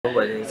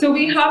So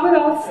we have with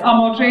us our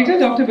moderator,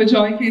 Dr.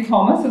 Vijay K.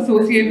 Thomas,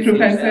 Associate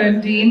Professor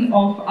and Dean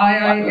of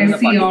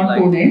IISCR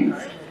Pune.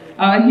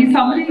 He's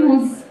somebody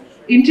who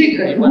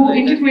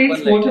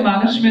integrates water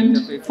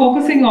management,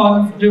 focusing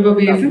on river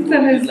basins,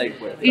 and his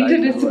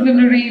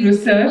interdisciplinary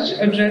research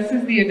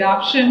addresses the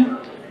adaptation,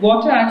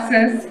 water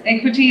access,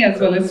 equity, as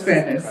well as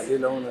fairness.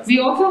 We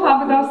also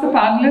have with us the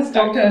panelist,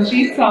 Dr.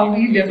 Ajit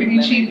Saudi, Deputy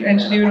Chief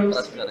Engineer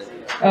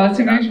of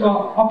Sewage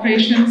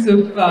Operations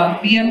of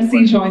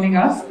BMC, joining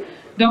us.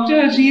 Dr.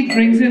 Ajit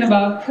brings in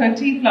about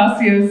 30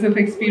 plus years of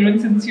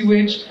experience in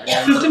sewage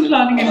system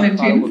planning and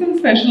maintenance, and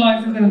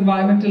specializes in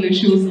environmental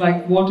issues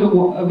like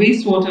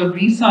wastewater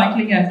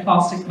recycling and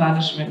plastic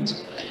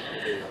management.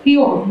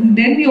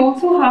 Then we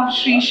also have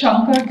Sri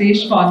Shankar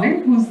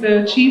Deshpande, who's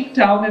the Chief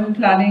Town and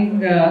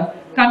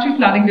Country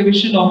Planning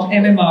Division of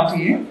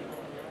MMRDA.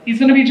 He's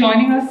going to be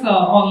joining us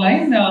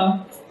online.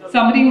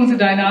 Somebody who's a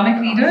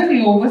dynamic leader, and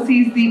he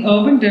oversees the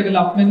urban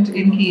development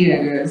in key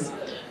areas.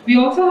 We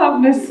also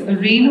have Ms.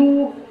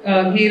 Renu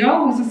Gera,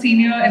 who's a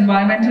senior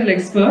environmental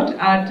expert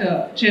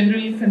at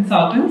General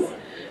Consultants.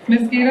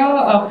 Ms.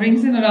 Gera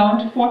brings in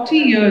around 40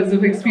 years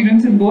of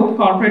experience in both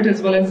corporate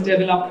as well as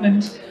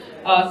development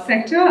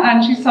sector,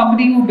 and she's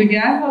somebody who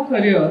began her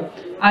career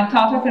at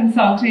Tata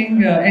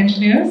Consulting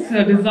Engineers,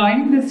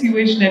 designing the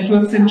sewage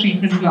networks and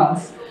treatment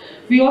plants.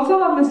 We also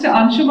have Mr.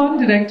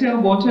 Anshuman, Director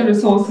of Water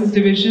Resources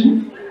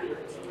Division,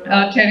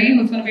 Terry,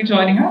 who's going to be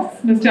joining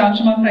us. Mr.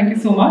 Anshuman, thank you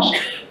so much.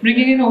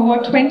 Bringing in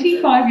over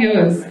 25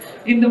 years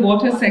in the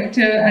water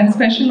sector and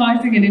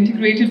specializing in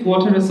integrated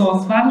water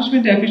resource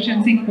management,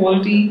 efficiency,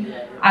 quality,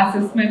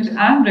 assessment,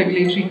 and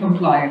regulatory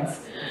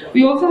compliance.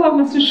 We also have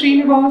Mr.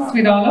 Srinivas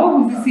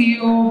Vidala, who's the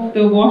CEO of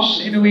the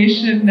Wash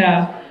Innovation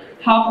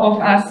Hub of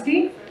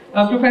ASCII.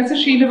 Professor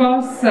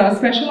Srinivas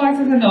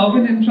specializes in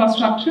urban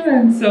infrastructure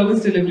and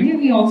service delivery,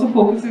 and he also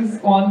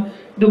focuses on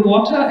the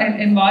water and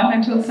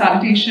environmental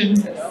sanitation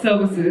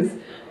services.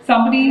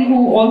 Somebody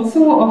who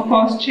also, of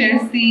course,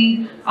 chairs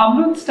the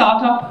Amrut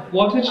Startup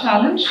Water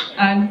Challenge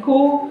and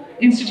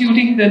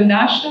co-instituting the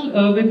National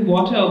Urban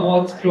Water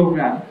Awards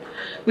program.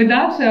 With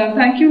that,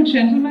 thank you,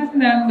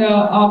 gentlemen, and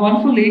our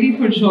wonderful lady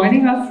for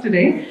joining us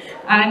today.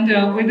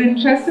 And with the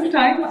interest of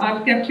time,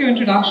 I've kept your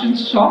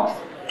introductions short,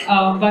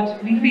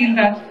 but we feel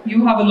that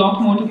you have a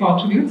lot more to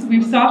contribute. So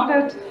we've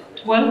started at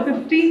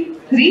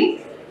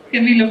 12:53.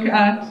 Can we look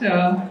at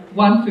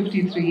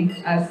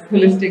 1:53 as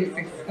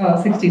holistic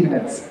 60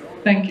 minutes?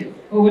 Thank you.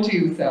 Over to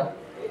you, sir.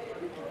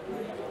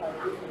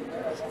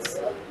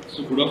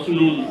 So good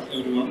afternoon,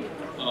 everyone.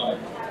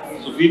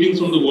 So greetings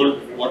from the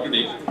World Water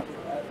Day.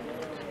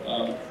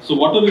 So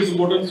water is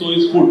important, so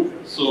is food.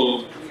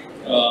 So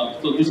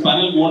this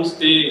panel won't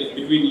stay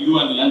between you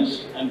and lunch,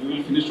 and we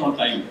will finish on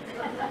time.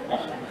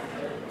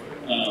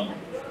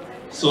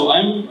 So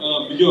I'm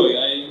Vijay.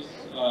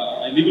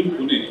 I live in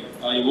Pune.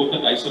 I work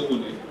at ISA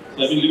Pune.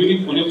 So I've been living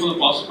in Pune for the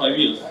past 5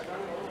 years.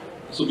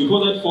 So before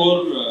that, for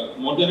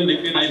more than a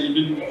decade, I lived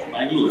in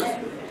Bangalore.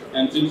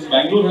 And since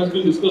Bangalore has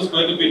been discussed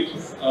quite a bit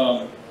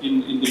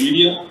in the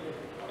media,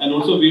 and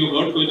also we have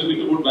heard quite a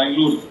bit about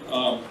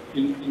Bangalore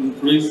in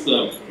today's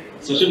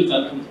sessions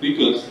and from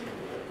speakers.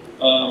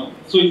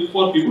 So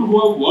for people who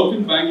have worked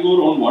in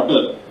Bangalore on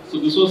water, so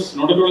this was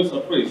not at all a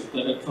surprise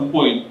that at some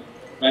point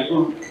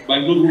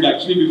Bangalore would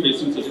actually be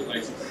facing such a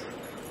crisis.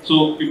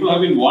 So people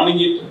have been warning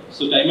it.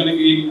 So time and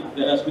again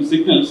there has been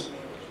signals.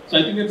 So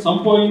I think at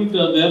some point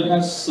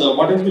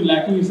what has been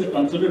lacking is a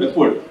concerted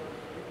effort,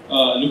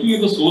 looking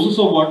at the sources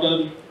of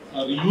water,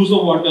 reuse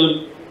of water,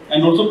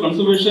 and also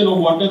conservation of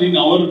water in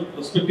our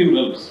respective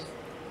realms.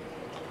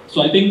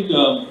 So I think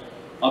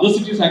other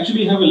cities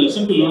actually have a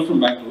lesson to learn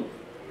from Bangalore.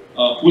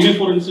 Pune,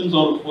 for instance,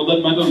 or for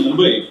that matter,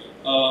 Mumbai.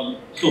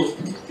 So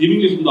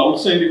seemingly from the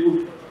outside, it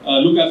would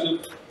look as if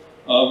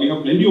we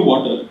have plenty of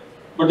water.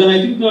 But then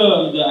I think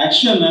the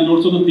action and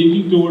also the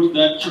thinking towards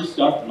that should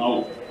start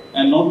now,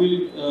 and not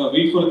really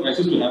wait for a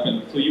crisis to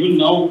happen. So even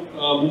now,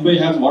 Mumbai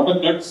has water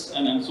cuts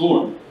and so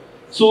on.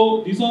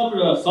 So these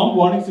are some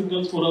warning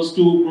signals for us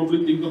to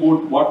probably think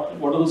about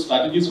what are the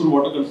strategies for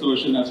water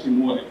conservation as we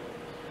move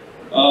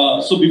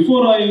ahead. So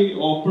before I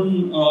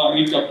open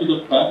it up to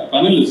the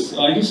panelists,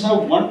 I just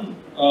have one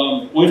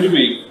point to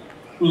make.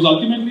 Because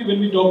ultimately when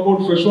we talk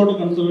about freshwater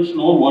conservation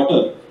or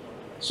water,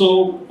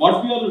 so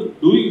what we are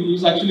doing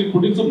is actually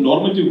putting some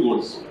normative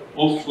goals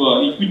of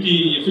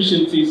equity,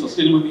 efficiency,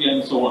 sustainability,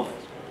 and so on.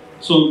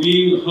 So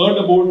we heard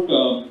about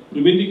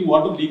preventing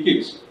water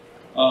leakage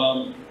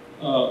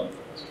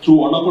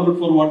through unaccounted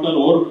for water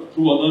or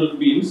through other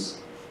means,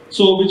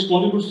 so which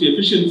contributes to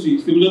efficiency.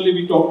 Similarly,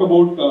 we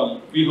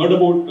heard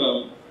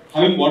about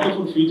having water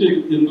for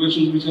future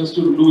generations, which has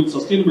to do with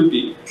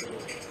sustainability.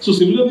 So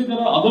similarly, there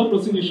are other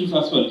pressing issues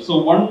as well.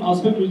 So one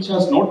aspect which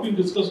has not been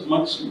discussed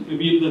much,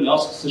 maybe in the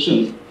last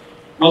session,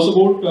 was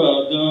about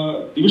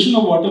the division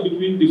of water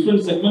between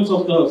different segments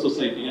of the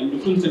society and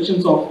different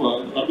sections of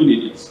urban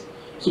areas.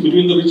 So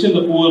between the rich and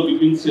the poor,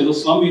 between say the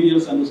slum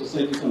areas and the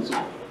societies and so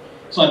on.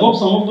 So I hope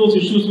some of those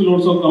issues will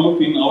also come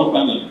up in our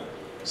panel.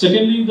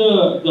 Secondly,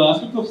 the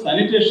aspect of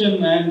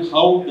sanitation and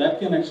how that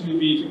can actually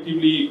be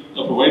effectively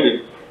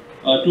provided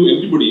to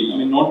everybody. I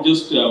mean, not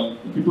just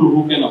people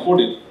who can afford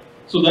it.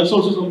 So that's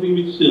also something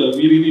which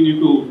we really need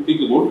to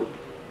think about.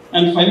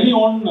 And finally,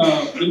 on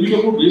when we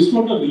talk about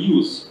wastewater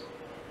reuse,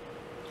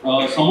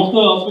 some of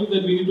the aspects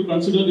that we need to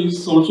consider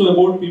is also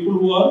about people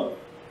who are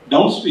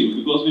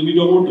downstream, because when we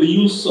talk about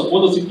reuse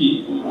for the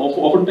city,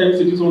 oftentimes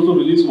cities also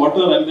release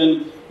water and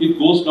then it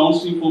goes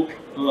downstream for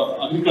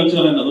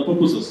agriculture and other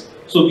purposes.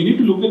 So we need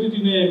to look at it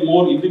in a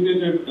more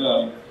integrated,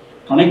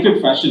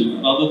 connected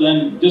fashion rather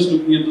than just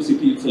looking at the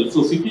city itself.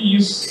 So city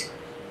is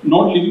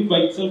not living by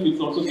itself,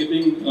 it's also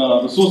getting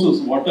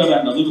resources, water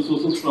and other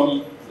resources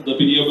from the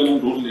peri-urban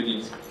and rural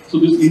areas. So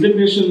this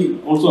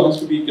integration also has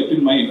to be kept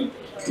in mind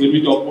when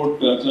we talk about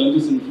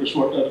challenges in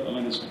freshwater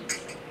management.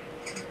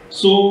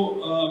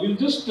 So we'll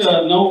just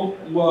now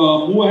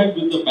move ahead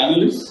with the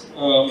panelists.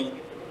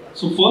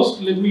 So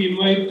first, let me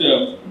invite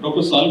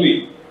Dr.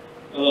 Salvi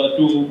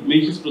to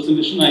make his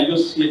presentation. I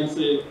guess he has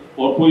a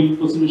PowerPoint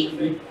presentation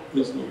today.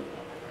 Please go.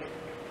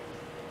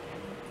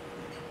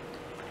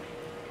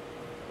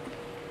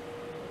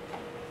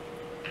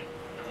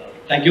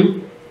 Thank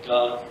you.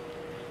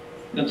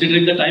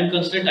 Considering the time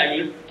constraint, I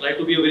will try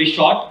to be very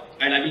short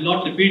and I will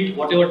not repeat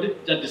whatever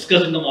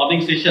discussed in the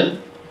morning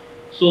session.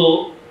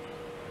 So,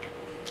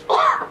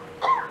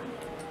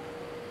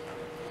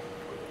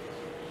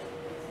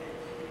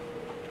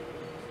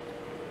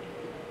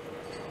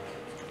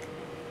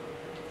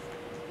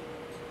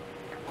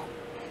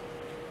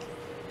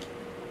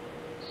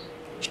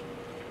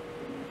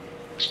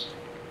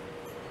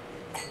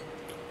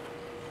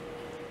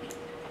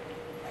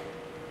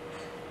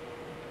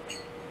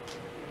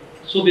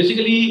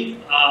 basically,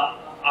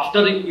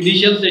 after the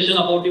initial session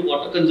about the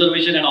water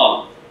conservation and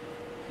all,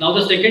 now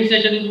the second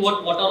session is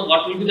what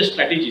will be the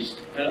strategies,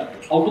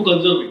 how to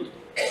conserve it,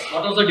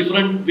 what are the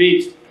different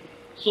ways.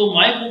 So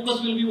my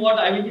focus will be what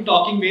I will be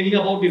talking mainly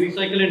about the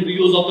recycle and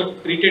reuse of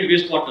the treated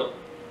wastewater,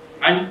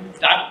 and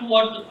that to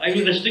what I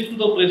will restrict to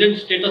the present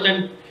status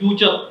and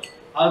future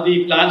are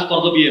the plans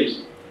for the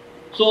BMC.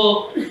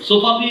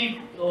 So far the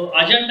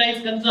agenda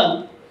is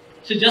concerned.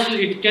 So just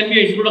it can be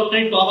an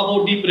introductory talk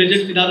about the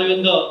present scenario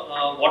in the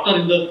water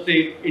in the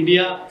say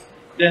India,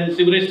 then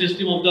sewerage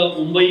system of the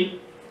Mumbai.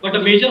 But the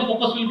major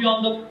focus will be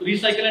on the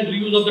recycle and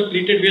reuse of the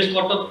treated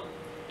wastewater.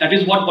 That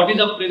is what is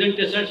the present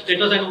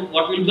status and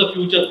what will be the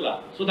future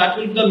plan. So that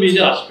will be the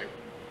major aspect.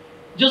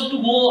 Just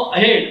to go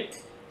ahead,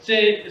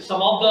 say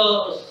some of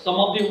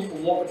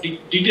the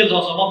details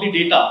or some of the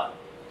data.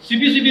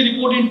 CPCB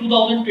report in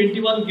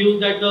 2021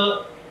 gives that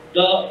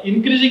the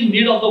increasing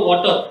need of the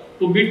water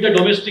to meet the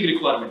domestic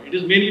requirement. It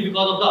is mainly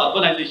because of the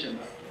urbanization.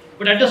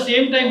 But at the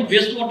same time,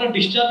 wastewater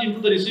discharge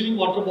into the receiving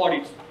water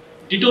bodies,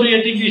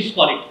 deteriorating its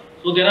quality.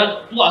 So there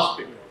are two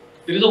aspects.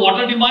 There is a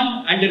water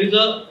demand and there is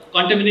a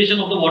contamination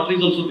of the water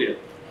is also there.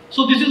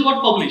 So this is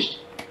what published.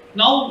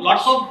 Now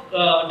lots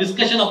of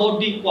discussion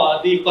about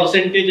the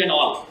percentage and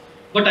all.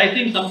 But I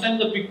think sometimes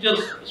the picture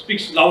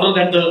speaks louder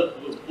than the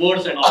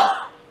words and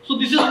all. So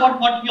this is what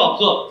we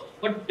observe.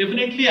 But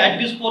definitely at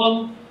this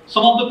forum,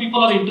 some of the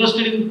people are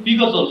interested in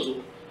figures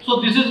also. So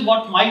this is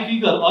what my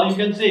figure, or you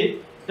can say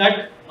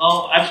that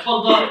as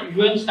per the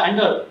UN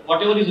standard,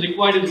 whatever is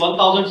required is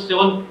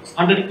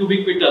 1,700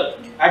 cubic meter.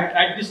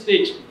 At this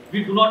stage,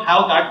 we do not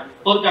have that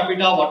per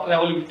capita water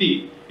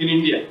availability in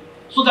India.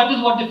 So that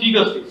is what the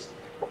figure says.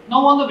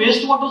 Now on the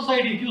wastewater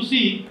side, if you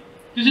see,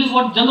 this is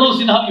what general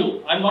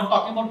scenario. I am not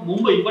talking about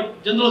Mumbai,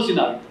 but general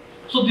scenario.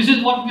 So this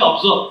is what we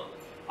observe.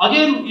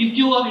 Again, if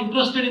you are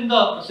interested in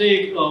the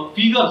say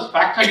figures,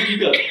 facts and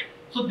figures.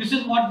 So this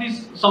is what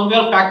this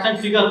somewhere facts and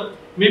figure.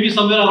 Maybe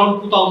somewhere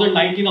around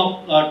 2019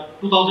 or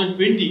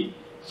 2020,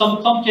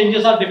 some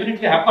changes are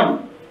definitely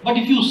happened. But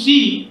if you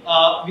see,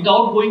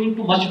 without going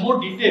into much more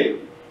detail,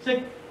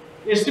 say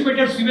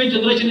estimated sewage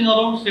generation is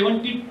around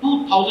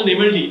 72,000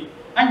 MLD.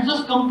 And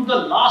just come to the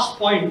last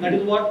point, that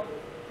is what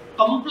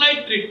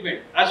compliant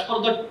treatment as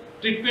per the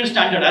treatment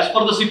standard, as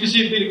per the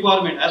CPCB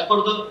requirement, as per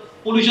the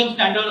pollution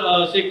standard,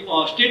 State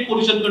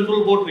Pollution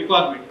Control Board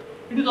requirement.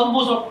 It is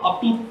almost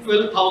up to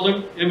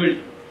 12,000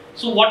 MLD.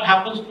 So what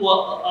happens to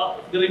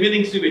the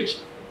remaining sewage?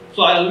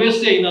 So I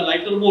always say in a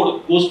lighter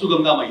mode goes to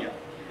Ganga Maya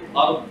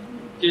or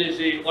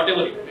say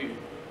whatever it may be.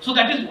 So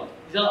that is what.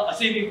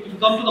 Say if you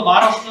come to the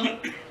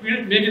Maharashtra,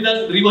 maybe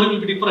the river will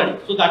be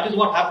different. So that is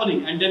what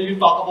happening, and then we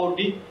talk about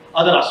the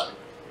other aspect.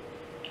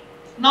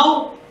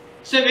 Now,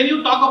 say when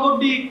you talk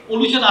about the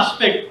pollution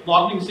aspect,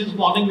 since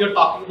morning we are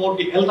talking about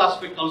the health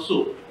aspect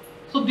also.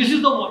 So this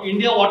is the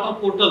India Water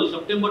Portal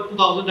September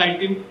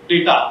 2019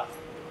 data.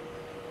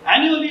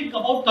 Annually,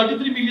 about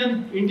 33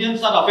 million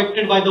Indians are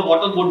affected by the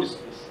waterborne disease.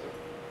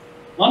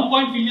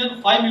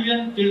 1.5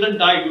 million children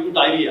die due to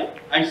diarrhea,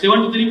 and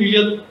 73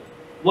 million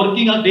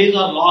working days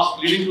are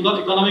lost, leading to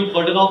the economic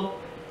burden of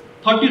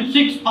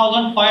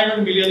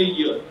 36,500 million a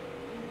year.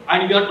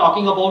 And we are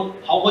talking about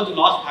how much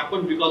loss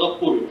happened because of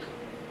COVID.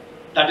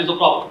 That is the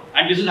problem,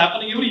 and this is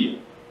happening every year.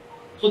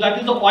 So that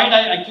is the point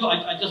I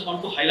just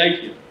want to highlight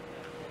here.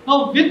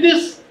 Now, with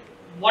this,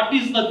 what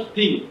is the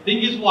thing?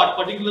 Thing is what,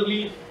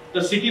 particularly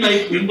the city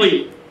like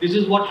Mumbai, this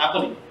is what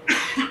happening.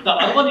 The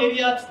urban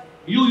areas,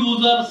 new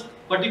users,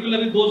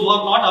 particularly those who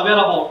are not aware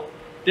about,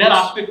 their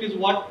aspect is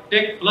what?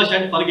 Take, flush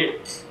and forget.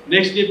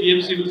 Next day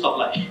BMC will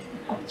supply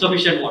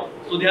sufficient water.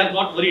 So they are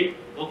not worried.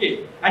 Okay.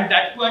 And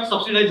that too at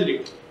subsidized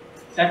rate.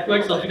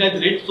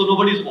 So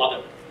nobody is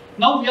bothered.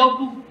 Now we have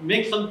to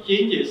make some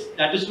changes.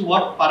 That is to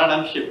what?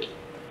 Paradigm shift.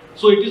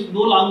 So it is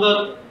no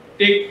longer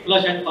take,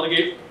 flush and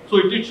forget. So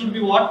it should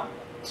be what?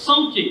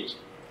 Some change.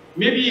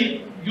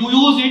 Maybe you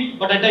use it,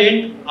 but at the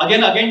end,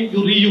 again you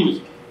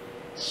reuse.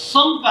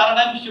 Some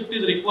paradigm shift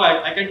is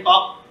required. I can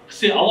talk,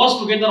 say, hours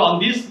together on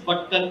this,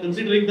 but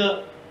considering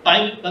the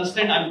time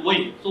constraint, I am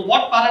going. So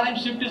what paradigm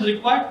shift is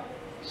required?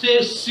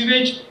 Say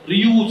sewage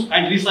reuse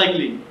and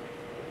recycling.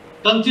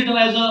 Consider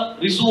as a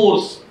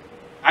resource,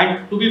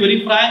 and to be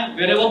very frank,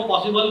 wherever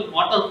possible,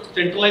 not a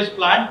centralized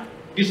plant,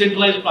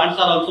 decentralized plants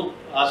are also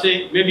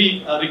say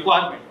maybe a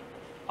requirement.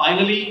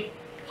 Finally,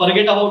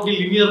 forget about the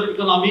linear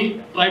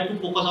economy, try to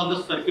focus on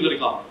the circular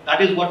economy.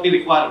 That is what the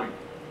requirement.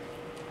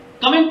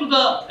 Coming to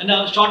the, in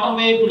a shorter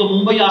way, to the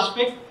Mumbai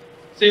aspect,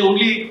 say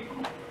only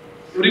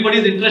everybody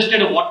is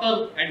interested in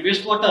water and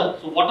wastewater.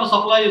 So water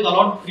supply is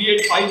around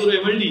 3850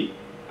 MLD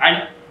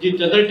and the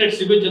generated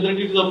sewage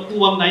generated is of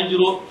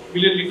 2190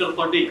 million liter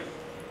per day.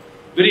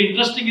 Very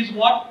interesting is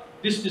what?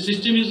 This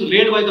system is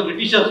laid by the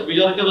Britishers,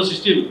 majority of the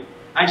system,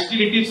 and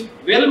still it is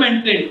well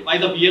maintained by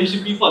the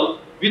BMC people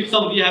with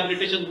some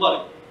rehabilitation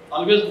work.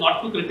 Always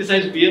not to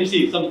criticize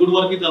BMC, some good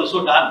work is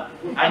also done,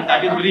 and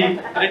that is very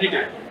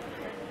credited.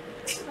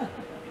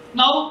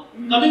 Now,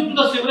 coming to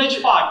the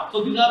sewerage part,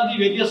 so these are the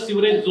various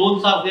sewerage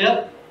zones are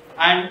there,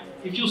 and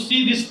if you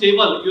see this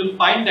table, you will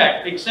find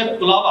that except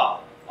Conclave,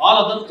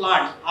 all other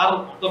plants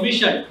are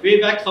commissioned way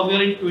back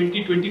somewhere in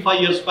 20-25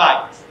 years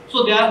back.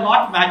 So they are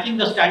not matching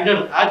the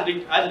standard as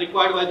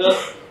required by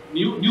the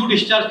new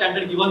discharge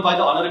standard given by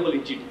the Honorable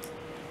EGT.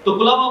 The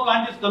Conclave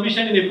plant is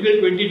commissioned in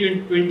April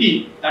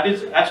 2020, that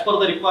is as per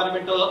the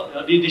requirement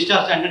of the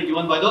discharge standard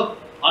given by the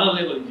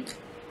Honorable EGT.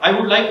 I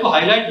would like to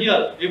highlight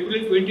here, April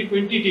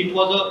 2020, it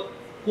was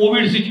a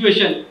COVID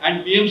situation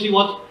and BMC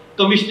was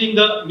commissioning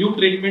the new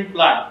treatment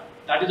plant.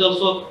 That is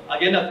also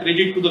again a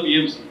credit to the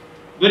BMC.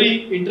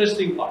 Very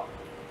interesting part.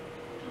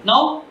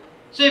 Now,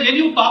 say when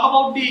you talk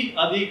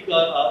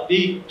about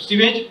the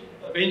sewage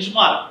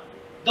benchmark,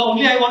 the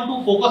only I want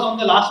to focus on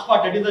the last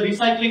part, that is the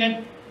recycling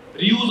and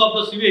reuse of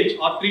the sewage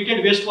or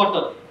treated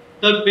wastewater.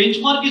 The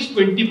benchmark is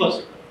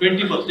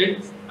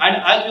 20%, and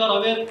as you are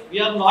aware, we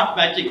are not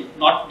matching.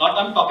 Not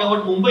I'm talking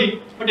about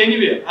Mumbai, but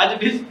anywhere as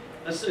it is.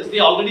 As the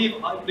already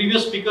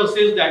previous speaker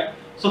says that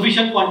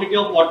sufficient quantity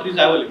of water is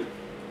available,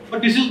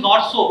 but this is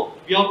not so.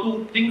 We have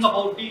to think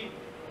about the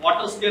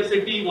water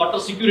scarcity, water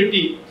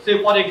security.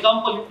 Say for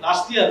example,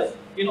 last year,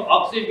 we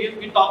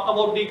talked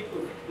about the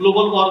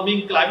global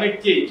warming,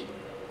 climate change.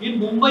 In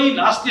Mumbai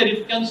last year,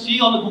 you can see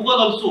on Google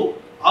also,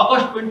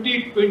 August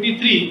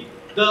 2023,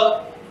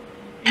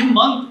 in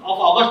month of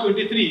August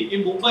 23,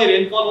 in Mumbai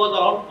rainfall was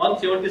around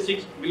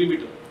 176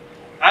 millimeter,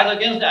 as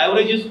against the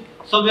average is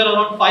somewhere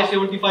around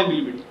 575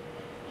 millimeter.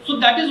 So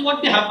that is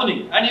what is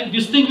happening, and if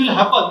this thing will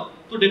happen,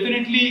 so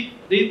definitely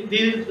we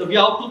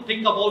have to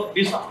think about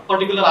this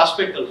particular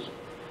aspect also.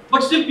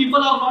 But still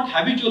people are not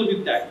habitual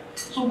with that.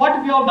 So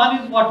what we have done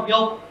is what we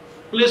have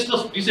placed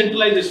the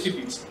decentralized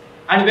STPs,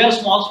 and where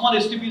small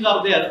STPs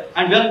are there,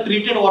 and where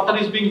treated water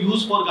is being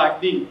used for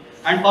gardening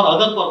and for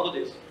other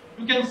purposes.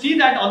 You can see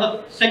that on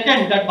the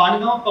second, that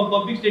Bangaon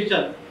pumping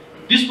station,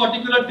 this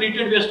particular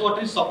treated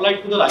wastewater is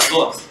supplied to the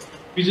Rajgaon,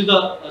 which is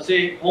the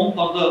say home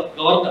for the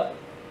governor.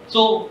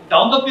 So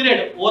down the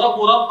period, over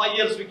 4 or 5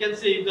 years, we can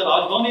say if the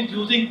Rajgaon is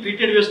using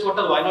treated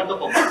wastewater, why not the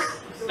public?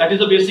 That is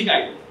the basic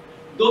idea.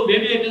 Though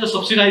maybe it is a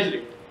subsidized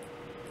rate.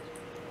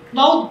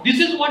 Now this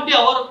is what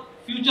our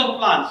future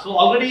plans. So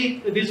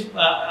already this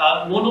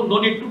no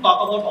need to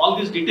talk about all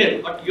this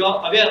detail, but you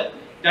are aware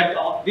that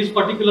these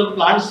particular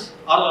plants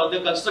are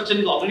the construction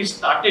is already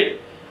started.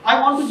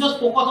 I want to just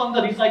focus on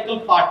the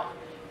recycle part.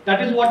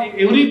 That is what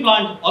every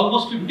plant,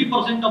 almost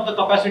 50% of the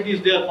capacity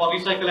is there for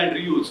recycle and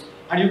reuse.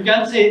 And you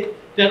can say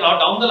that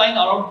down the line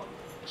around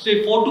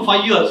say 4 to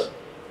 5 years,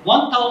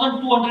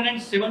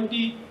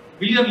 1,270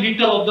 billion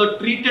liter of the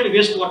treated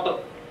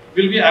wastewater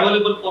will be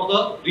available for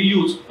the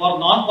reuse, for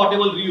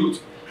non-potable reuse,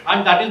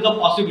 and that is the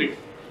possibility.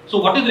 So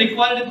what is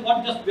required is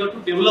what just we have to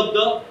develop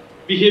the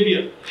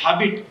behavior,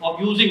 habit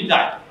of using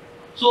that.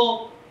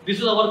 So this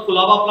is our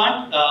Conclave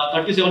plant,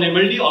 37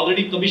 MLD,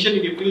 already commissioned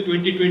in April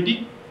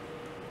 2020.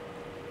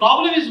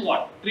 Problem is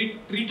what?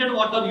 Treated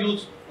water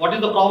use. What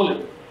is the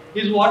problem?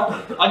 Is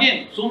what?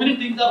 Again, so many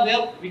things are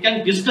there. We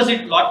can discuss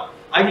it a lot.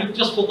 I will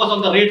just focus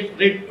on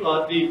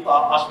the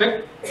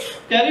aspect.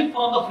 Tariff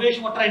for the fresh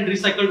water and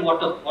recycled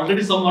water.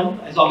 Already someone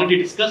has already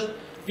discussed.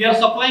 We are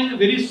supplying a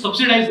very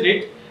subsidized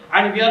rate,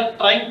 and we are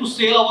trying to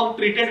sell our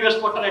treated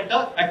wastewater at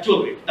the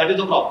actual rate. That is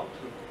the problem.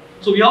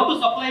 So we have to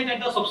supply it at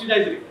the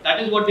subsidized rate. That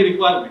is what the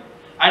requirement.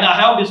 And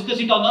I have discussed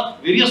it on the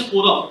various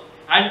forums,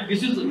 and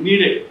this is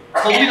needed.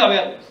 Public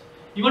awareness.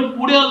 Even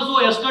today also,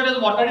 yesterday's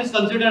water is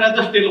considered as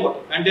the stale water,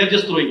 and they are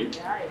just throwing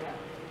it.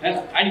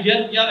 And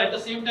here we are at the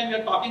same time we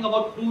are talking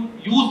about to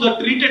use the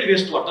treated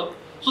wastewater.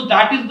 So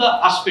that is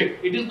the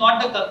aspect. It is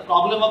not the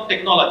problem of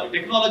technology.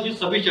 Technology is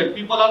sufficient.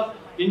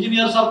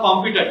 Engineers are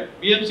competent.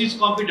 BMC is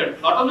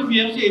competent. Not only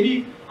BMC,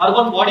 any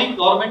urban body,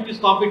 government is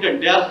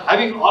competent. They are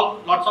having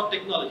lots of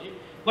technology.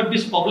 But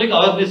this public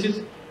awareness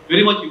is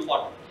very much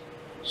important.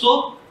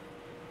 So,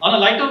 on a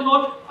lighter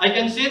note, I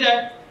can say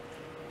that,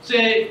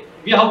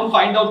 we have to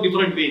find out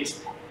different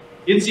ways.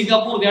 In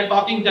Singapore, they are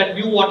talking that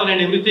new water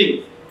and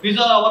everything. These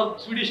are our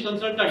Swedish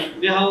consultants.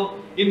 They have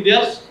in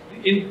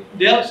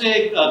their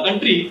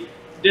country,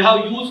 they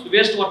have used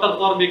wastewater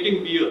for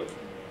making beer.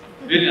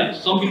 Very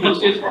nice. Some people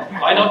say,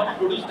 why not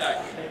produce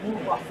that?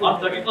 On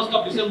 31st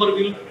of December,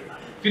 we will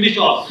finish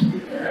ours.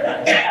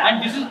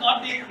 And this is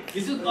not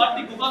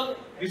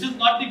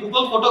the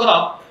Google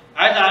photograph.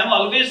 As I am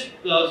always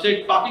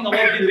talking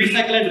about the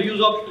recycle and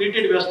reuse of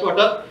treated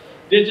wastewater,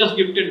 they just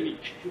gifted me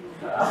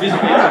this page,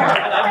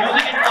 and I am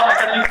using it for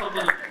academic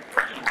purposes.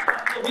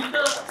 So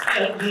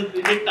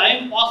with the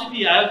time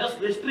paucity, I have just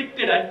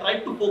restricted and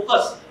tried to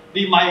focus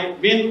my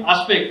main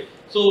aspect.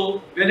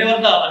 So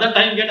whenever the other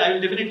time get, I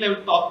will definitely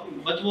talk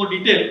in much more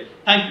detail.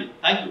 Thank you.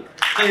 Thank you.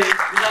 So, these are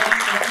the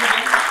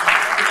conclusions.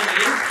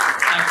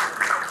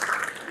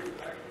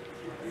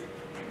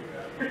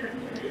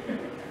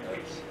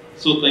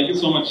 So thank you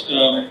so much.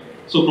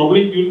 So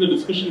probably during the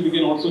discussion we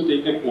can also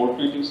take up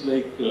alternatives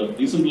like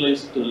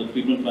decentralized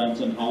treatment plants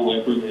and how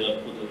vital they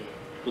are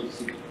for the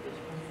city.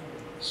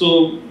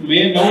 So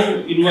may I now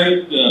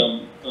invite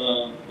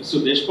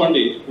Mr.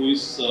 Deshpande, who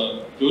is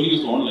joining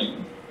us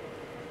online.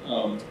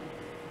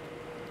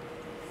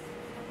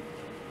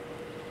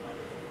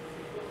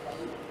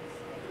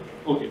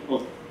 Okay.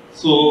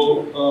 So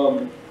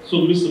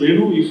Ms.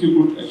 Renu, if you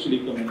could actually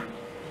come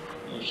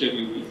and share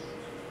your views.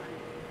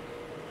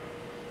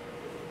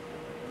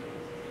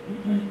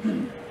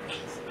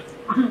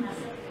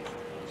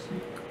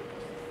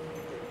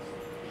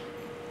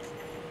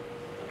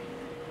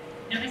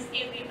 Namaste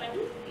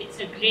everybody. It's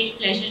a great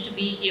pleasure to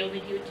be here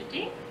with you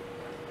today.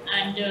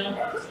 And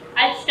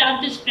I'll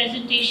start this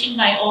presentation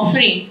by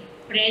offering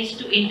prayers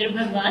to Indra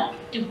Bhagwan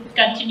to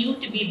continue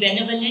to be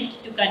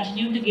benevolent, to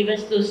continue to give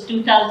us those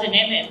 2000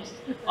 mm's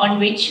on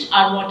which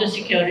our water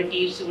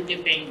security is so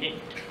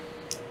dependent.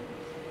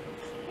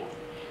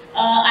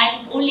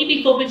 I'll only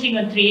be focusing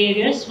on 3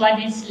 areas. One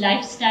is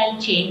lifestyle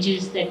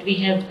changes that we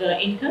have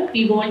incurred.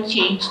 We've all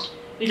changed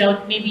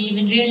without maybe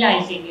even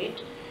realizing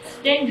it.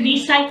 Then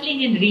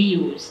recycling and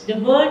reuse.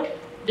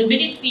 The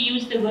minute we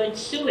use the word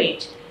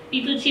sewage,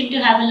 people seem to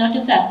have a lot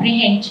of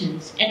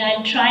apprehensions, and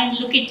I'll try and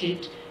look at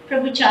it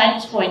from a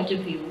child's point of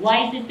view.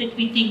 Why is it that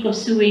we think of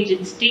sewage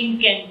and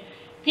stink and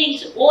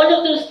things, all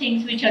of those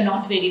things which are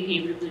not very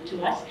favorable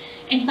to us?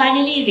 And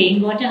finally,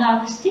 rainwater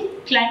harvesting.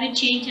 Climate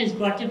change has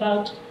brought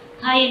about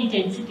high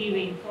intensity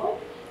rainfall.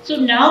 So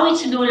now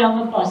it's no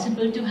longer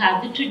possible to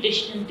have the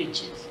traditional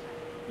ditches.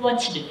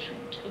 What's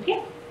different?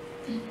 Okay?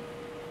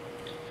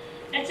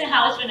 That's a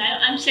house when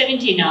I'm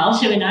 70 now,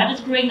 so when I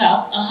was growing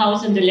up, a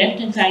house on the left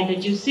hand side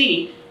that you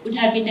see would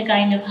have been the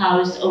kind of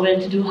house, a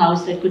well-to-do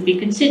house that could be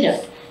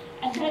considered.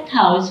 And that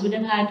house would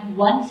have had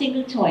one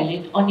single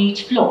toilet on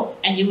each floor,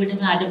 and you would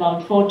have had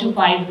about 4 to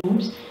 5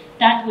 rooms.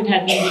 That would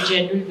have been the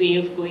general way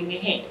of going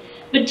ahead.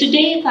 But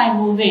today, if I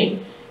move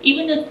in,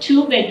 even a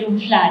 2-bedroom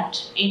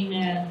flat in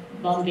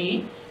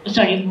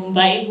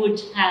Mumbai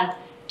would have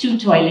 2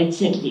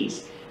 toilets at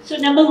least. So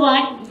number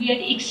one, we are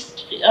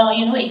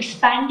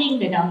expanding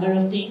the number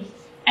of things,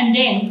 and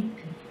then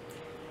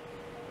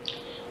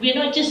we're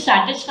not just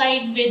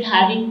satisfied with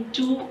having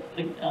 2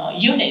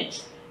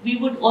 units. We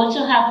would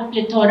also have a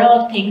plethora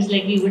of things,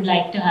 like we would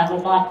like to have a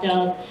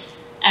bathtub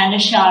and a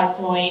shower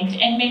point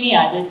and many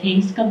other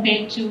things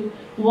compared to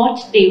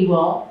what they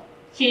were,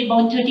 say,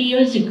 about 30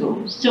 years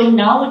ago. So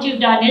now what you've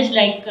done is,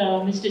 like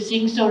Mr.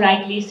 Singh so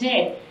rightly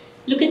said,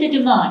 look at the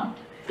demand.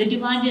 The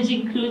demand is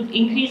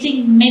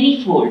increasing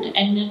manyfold,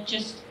 and not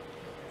just,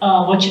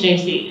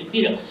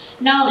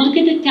 Now look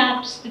at the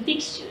taps, the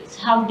fixtures,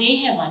 how they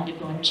have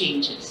undergone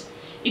changes.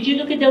 If you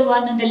look at the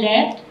one on the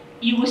left,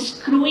 you were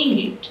screwing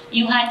it.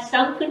 You had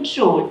some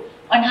control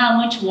on how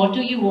much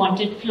water you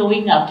wanted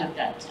flowing out of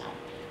that tap.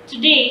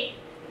 Today,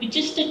 with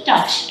just a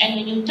touch, and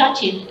when you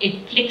touch it,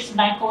 it flicks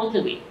back all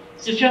the way.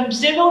 So from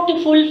 0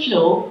 to full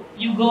flow,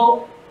 you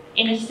go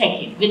in a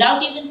second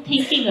without even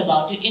thinking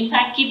about it. In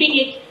fact, keeping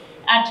it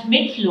at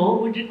mid-flow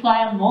would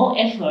require more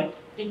effort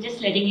than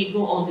just letting it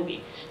go all the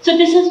way. So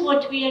this is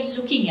what we are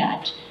looking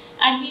at,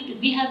 and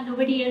we have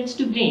nobody else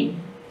to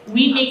blame.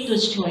 We make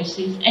those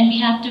choices, and we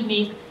have to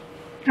make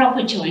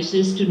proper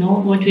choices to know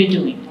what we're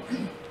doing.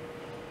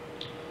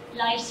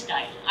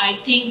 Lifestyle. I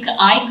think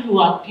I grew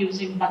up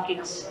using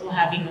buckets for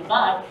having a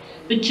bath,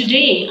 but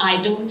today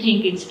I don't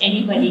think it's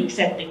anybody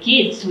except the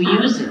kids who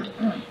use it.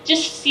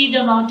 Just see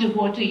the amount of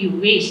water you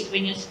waste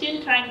when you're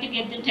still trying to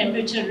get the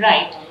temperature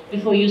right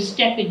before you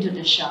step into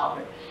the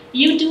shower.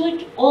 You do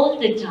it all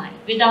the time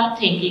without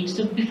thinking.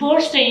 So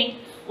before saying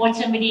what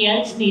somebody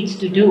else needs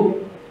to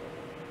do,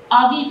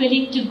 are we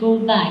willing to go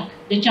back?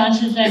 The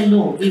chances are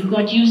no. We've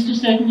got used to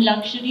certain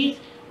luxuries.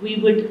 We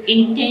would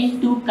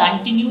intend to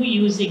continue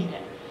using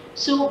them.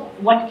 So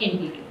what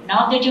can we do?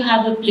 Now that you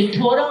have a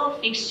plethora of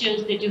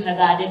fixtures that you have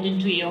added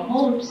into your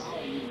homes,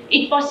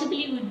 it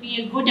possibly would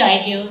be a good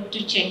idea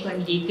to check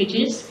on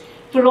leakages.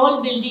 For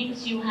all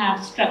buildings, you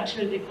have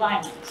structural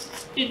requirements.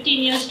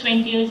 15 years,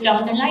 20 years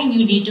down the line,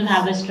 you need to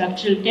have a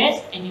structural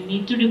test and you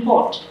need to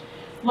report.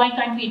 Why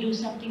can't we do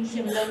something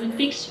similar with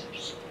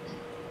fixtures?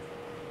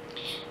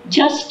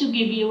 Just to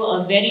give you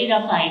a very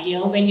rough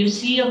idea, when you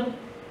see a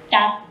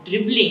tap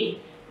dribbling,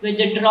 where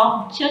the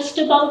drop just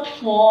about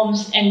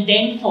forms and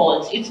then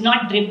falls, it's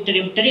not drip,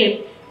 drip,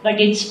 drip,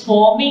 but it's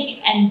forming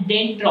and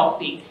then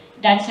dropping.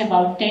 That's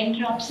about 10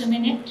 drops a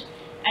minute.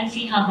 And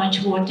see how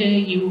much water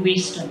you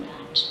waste on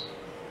that.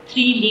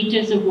 3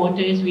 liters of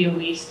water is we are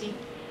wasting.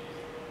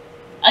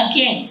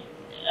 Again,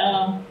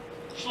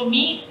 for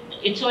me,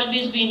 it's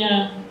always been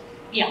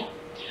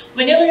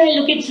whenever I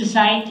look at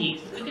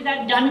societies, because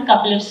I've done a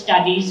couple of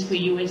studies for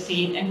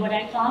USA, and what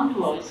I found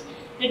was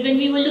that when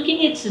we were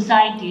looking at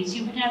societies,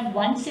 you would have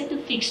one set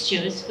of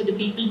fixtures for the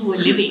people who are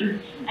living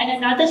and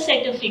another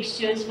set of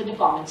fixtures for the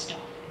common staff.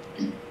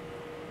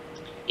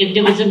 If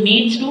there was a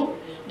maid's room,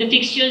 the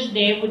fixtures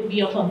there would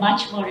be of a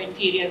much more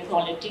inferior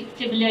quality.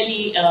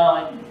 Similarly,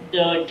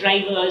 the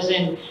drivers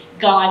and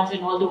guards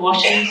and all the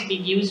washrooms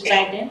being used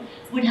by them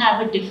would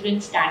have a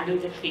different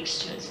standard of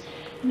fixtures.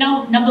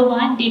 Now, number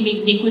one,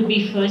 they could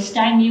be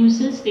first-time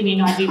users. They may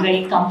not be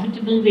very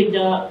comfortable with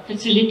the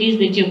facilities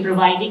that you're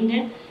providing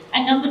them.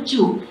 And number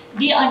two,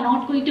 they are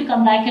not going to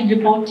come back and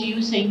report to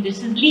you saying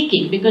this is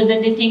leaking, because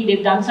then they think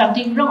they've done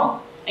something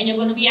wrong and you're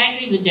going to be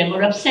angry with them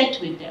or upset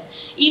with them.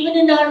 Even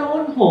in our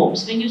own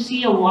homes, when you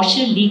see a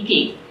washer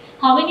leaking,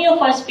 how many of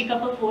us pick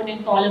up a phone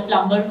and call a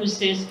plumber who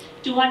says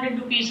 200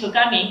 rupees for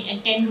coming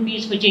and 10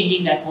 rupees for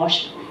changing that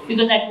washer,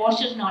 because that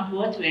washer is not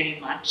worth very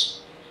much.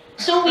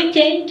 So we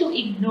tend to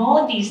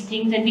ignore these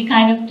things and we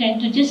kind of tend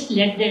to just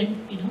let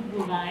them,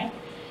 go by.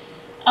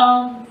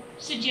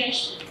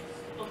 Suggestion.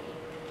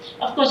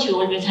 Of course, you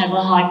always have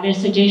a hardware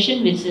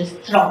suggestion which says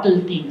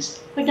throttle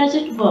things, but does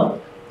it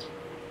work?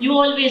 You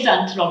always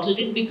unthrottle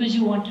it because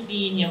you want to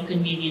be in your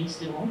convenience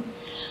zone.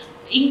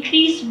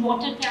 Increase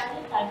water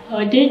tariff, I've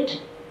heard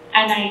it,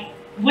 and I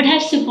would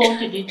have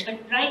supported it, but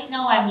right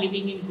now I'm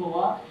living in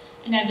Goa,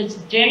 and I was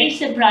very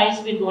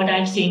surprised with what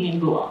I've seen in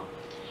Goa.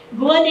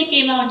 Goa, they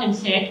came out and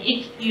said,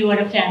 if you are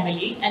a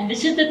family, and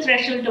this is the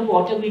threshold of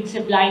water we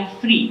supply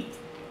free,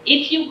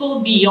 if you go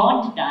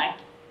beyond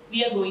that,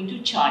 we are going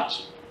to charge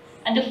you.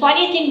 And the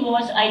funny thing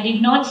was, I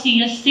did not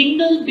see a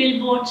single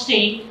billboard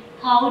saying,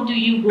 how do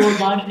you go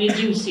about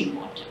reducing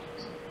water?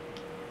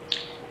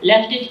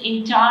 Left it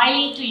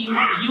entirely to you.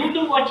 You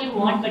do what you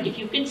want, but if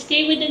you can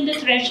stay within the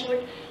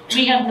threshold,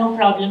 we have no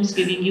problems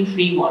giving you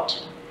free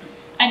water.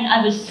 And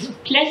I was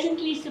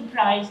pleasantly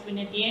surprised when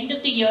at the end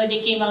of the year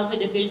they came out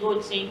with a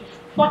billboard saying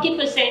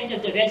 40%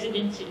 of the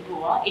residents in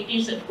Goa, it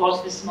is of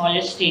course the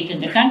smallest state in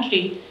the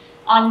country,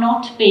 are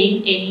not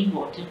paying any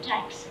water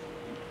tax.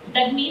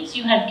 That means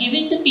you have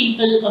given the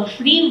people a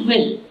free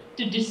will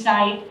to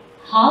decide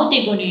how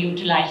they're going to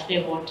utilize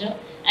their water,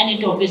 and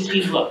it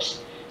obviously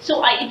works.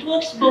 So it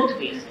works both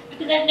ways,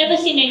 because I've never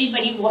seen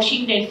anybody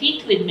washing their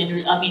feet with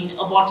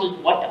a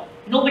bottled water.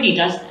 Nobody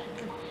does that.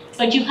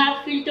 But you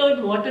have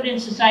filtered water in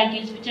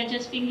societies which are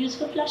just being used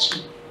for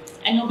flushing,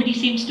 and nobody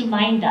seems to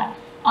mind that.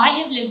 I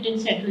have lived in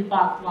Central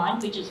Park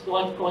 1, which is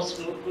Golf Course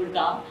Road,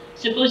 Gurgaon,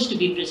 supposed to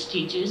be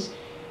prestigious.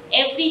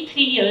 Every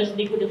 3 years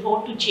they could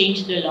afford to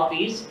change the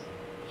lobbies,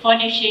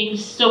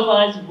 furnishings,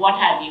 sofas, what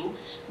have you.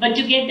 But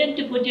to get them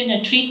to put in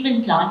a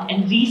treatment plant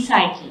and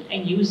recycle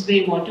and use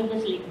grey water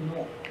was like,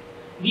 no.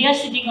 We are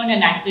sitting on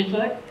an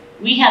aquifer,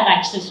 we have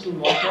access to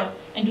water,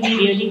 and do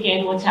we really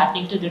care what's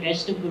happening to the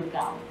rest of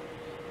Gurgaon?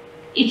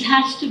 It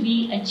has to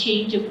be a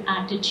change of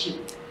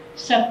attitude.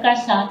 Sabka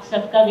Saath,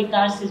 Sabka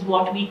Vikas is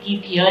what we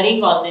keep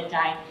hearing all the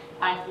time.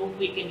 I hope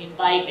we can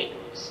imbibe it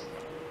also.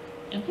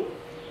 Okay?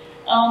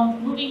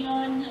 Moving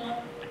on.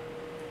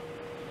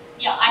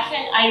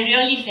 I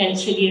really felt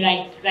silly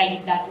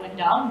writing that one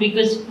down,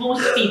 because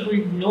most people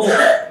know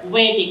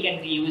where they can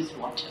reuse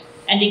water,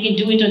 and they can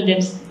do it on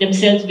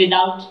themselves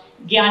without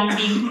gyan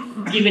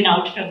being given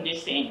out from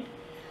this end.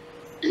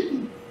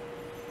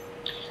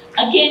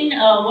 Again,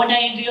 what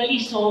I really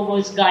saw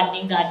was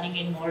gardening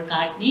and more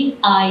gardening.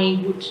 I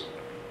would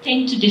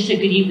tend to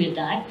disagree with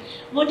that.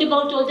 What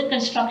about all the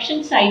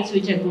construction sites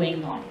which are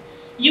going on?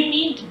 You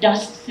need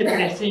dust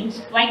suppressants.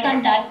 Why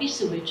can't that be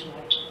sewage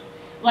water?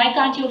 Why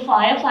can't your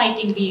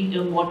firefighting be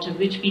the water,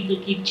 which people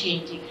keep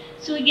changing?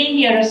 So again,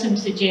 here are some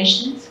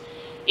suggestions.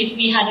 If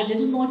we had a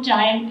little more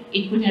time,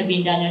 it could have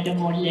been done at a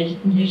more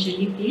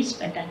leisurely pace,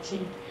 but that's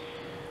it.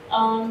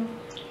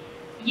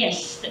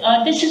 Yes,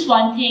 this is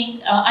one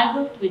thing. I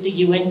worked with the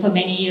UN for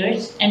many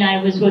years, and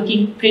I was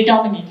working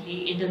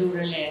predominantly in the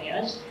rural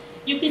areas.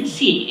 You can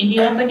see, in the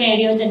urban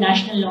area, the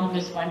national norm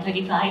is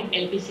 135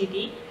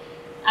 LPCD,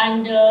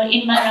 and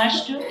in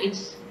Maharashtra,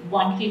 it's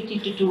 150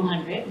 to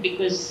 200,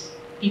 because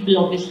people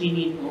obviously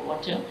need more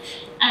water.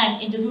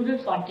 And in the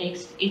rural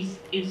context, is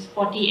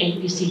 40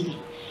 LPCD.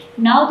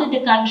 Now that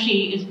the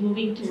country is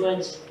moving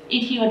towards,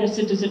 if you are a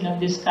citizen of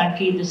this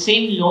country, the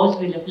same laws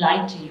will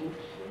apply to you,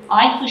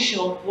 I for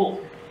sure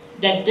hope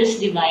that this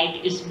divide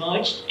is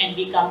merged and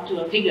we come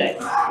to a figure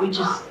which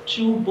is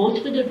true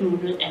both for the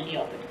rural and the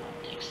urban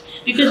context.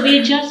 Because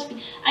we just,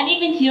 and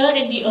even here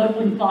in the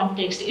urban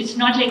context, it's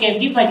not like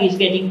everybody is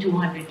getting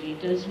 200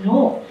 liters.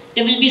 No,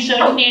 there will be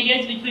certain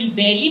areas which will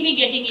barely be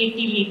getting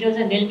 80 liters,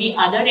 and there will be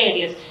other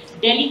areas.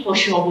 Delhi for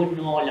sure would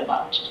know all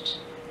about it.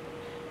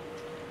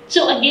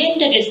 So again,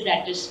 there is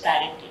that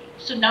disparity.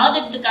 So now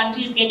that the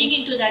country is getting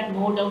into that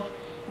mode of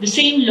the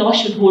same law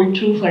should hold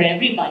true for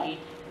everybody,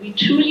 we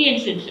truly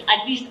and sincerely,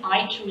 at least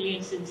I truly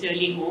and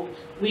sincerely hope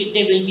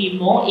there will be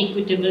more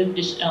equitable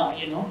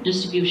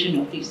distribution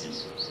of these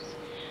resources.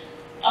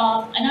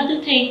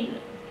 Another thing,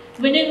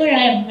 whenever I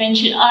have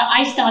mentioned,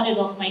 I started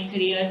off my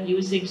career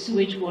using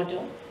sewage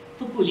water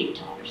for cooling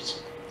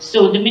towers.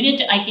 So the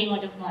minute I came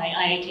out of my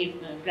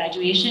IIT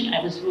graduation,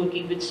 I was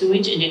working with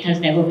sewage and it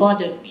has never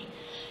bothered me.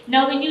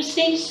 Now when you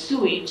say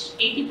sewage,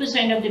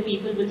 80% of the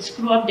people will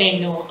screw up their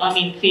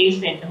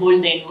face and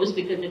hold their nose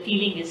because the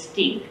feeling is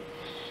stink.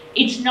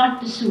 It's not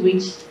the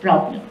sewage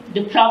problem.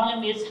 The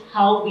problem is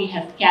how we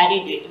have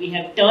carried it. We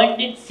have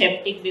turned it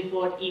septic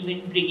before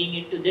even bringing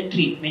it to the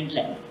treatment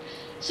level.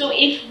 So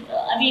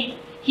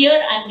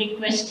here I'm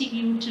requesting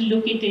you to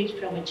look at it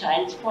from a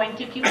child's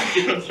point of view.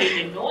 You can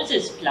see the nose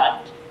is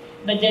plugged,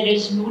 but there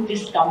is no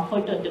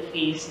discomfort on the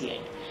face yet.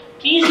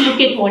 Please look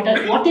at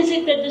what is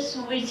it that the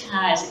sewage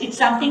has? It's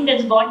something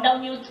that's gone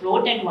down your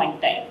throat at one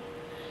time.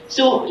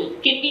 So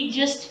can we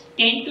just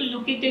tend to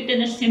look at it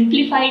in a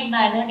simplified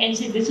manner and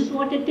say this is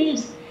what it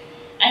is?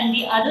 And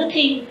the other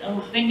thing,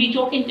 when we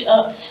talk into,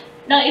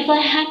 now if I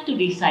had to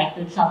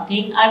recycle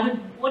something,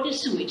 what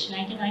is sewage?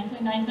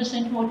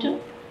 99.9% water?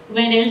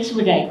 Where else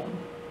would I go?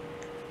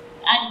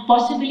 And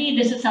possibly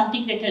this is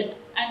something that,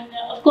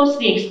 of course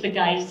the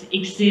expertise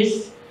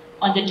exists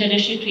on the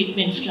tertiary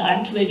treatment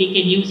front where we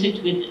can use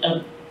it with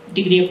a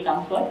degree of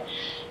comfort.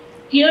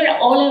 Here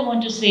all I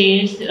want to say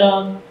is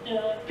the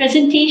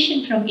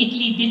presentation from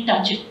Italy did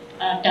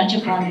touch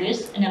upon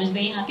this, and I was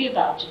very happy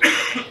about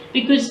it.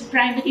 Because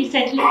primary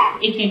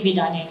settlement, it can be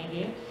done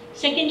anywhere.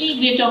 Secondly,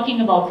 we are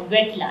talking about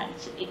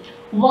wetlands.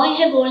 Why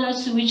have all our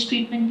sewage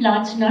treatment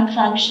plants not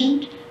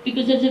functioned?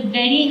 Because there's a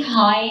very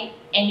high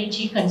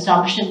energy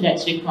consumption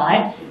that's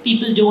required.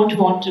 People don't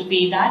want to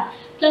pay that.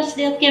 Plus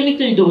there are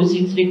chemical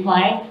dosings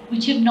required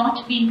which have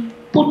not been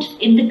put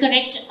in the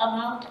correct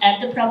amount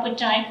at the proper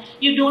time.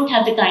 You don't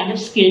have the kind of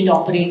skilled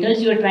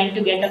operators. You're trying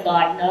to get a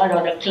gardener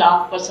or a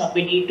clerk or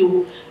somebody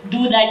to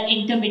do that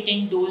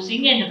intermittent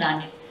dosing and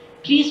run it.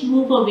 Please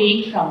move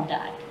away from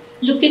that.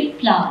 Look at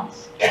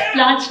plants.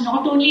 Plants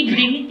not only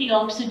bring in the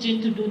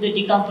oxygen to do the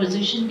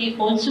decomposition, they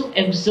also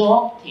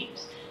absorb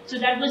things. So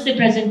that was the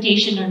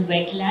presentation on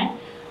wetland.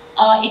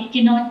 It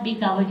cannot be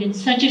covered in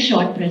such a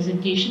short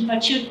presentation,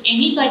 but should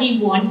anybody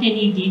want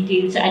any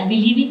details, I'll be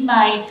leaving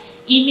my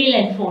email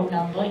and phone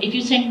number. If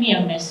you send me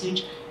a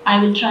message,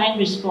 I will try and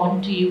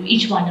respond to you,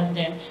 each one of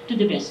them, to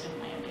the best of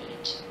my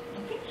ability.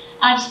 Okay?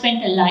 I've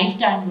spent a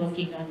lifetime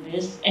working on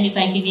this, and if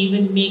I can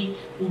even make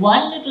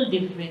one little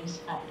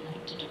difference, I would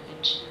like to do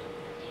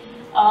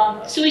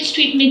it. Sewage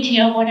treatment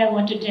here, what I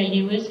want to tell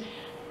you is,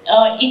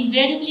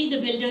 invariably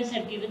the builders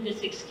have given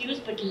this excuse,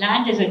 but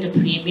land is at a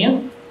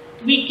premium.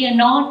 We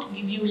cannot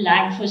give you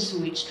land for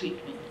sewage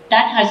treatment.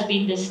 That has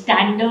been the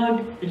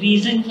standard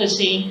reason for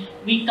saying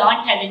we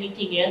can't have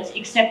anything else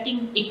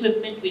excepting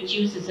equipment which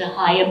uses a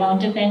high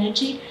amount of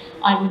energy.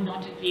 I would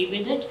not agree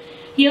with it.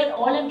 Here,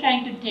 all I'm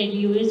trying to tell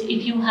you is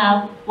if you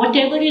have,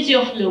 whatever is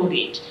your flow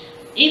rate,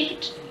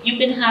 if you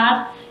can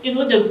have,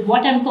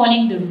 what I'm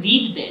calling the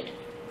reed bed,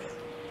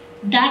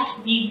 that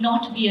need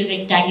not be a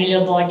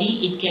rectangular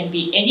body. It can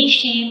be any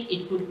shape.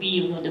 It could be,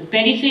 the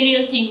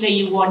peripheral thing where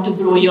you want to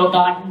grow your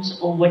gardens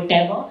or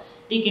whatever.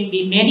 There can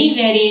be many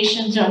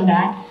variations on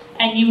that.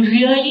 And you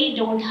really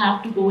don't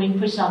have to go in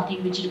for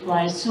something which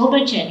requires so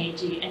much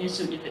energy and is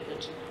so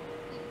difficult to run.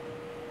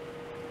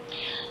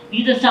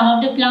 These are some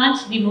of the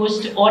plants. The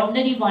most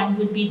ordinary one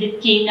would be the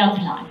Cana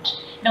plant.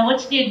 Now,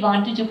 what's the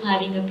advantage of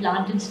having a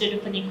plant instead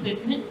of an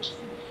equipment?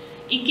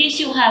 In case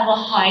you have a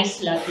high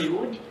slug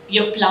load,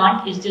 your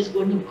plant is just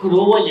going to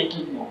grow a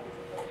little more.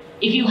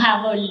 If you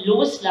have a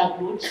low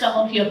slug load, some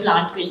of your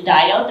plant will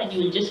die out and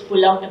you will just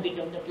pull out a bit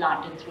of the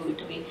plant and throw it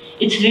away.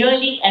 It's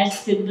really as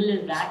simple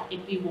as that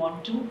if we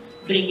want to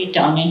bring it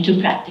down into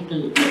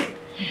practical work.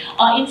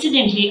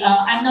 Incidentally,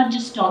 I'm not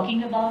just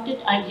talking about it.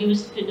 I've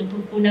used it in the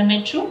Pune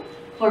Metro.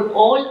 For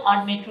all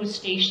our metro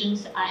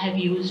stations, I have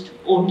used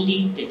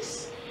only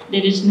this.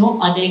 There is no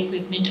other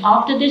equipment.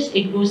 After this,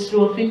 it goes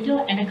through a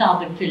filter and a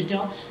carbon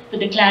filter for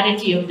the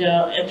clarity of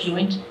the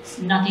effluent,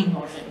 nothing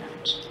more than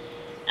that.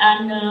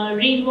 And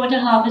rainwater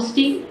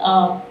harvesting,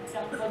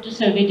 Water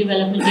Survey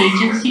Development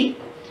Agency,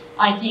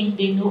 I think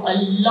they know a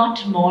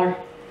lot more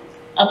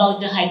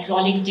about the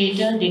hydraulic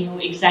data. They know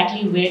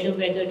exactly where the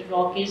weathered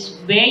rock is,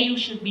 where you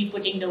should be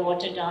putting the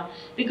water down,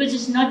 because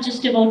it's not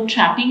just about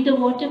trapping the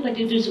water, but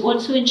it is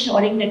also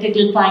ensuring that it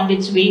will find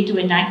its way to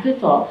an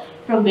aquifer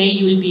from where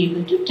you will be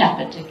able to tap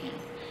it again.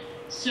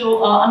 So,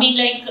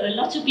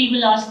 lots of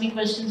people ask me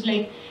questions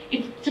like,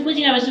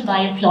 supposing I was to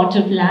buy a plot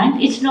of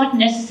land, it's not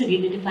necessary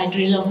that if I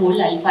drill a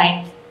hole, I'll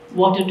find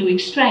water to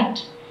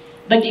extract.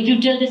 But if you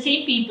tell the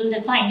same people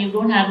that fine, you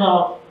don't have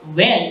a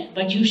well,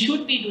 but you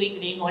should be doing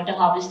rainwater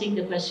harvesting,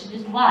 the question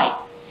is why?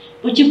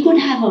 But you could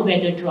have a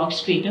weathered rock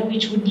strata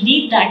which would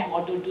lead that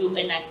water to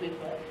an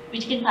aquifer,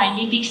 which can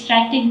finally be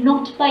extracted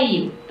not by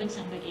you, but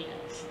somebody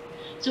else.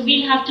 So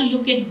we'll have to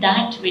look at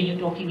that when you're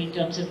talking in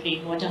terms of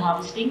rainwater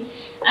harvesting.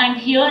 And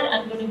here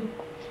I'm going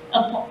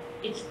to,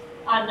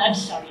 I'm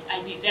sorry,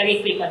 I'll be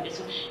very quick on this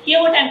one. Here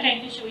what I'm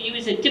trying to show you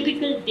is a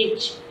typical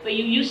ditch, where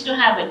you used to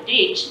have a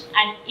ditch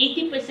and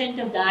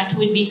 80% of that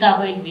would be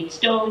covered with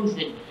stones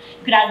and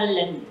gravel,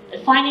 and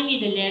finally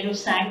the layer of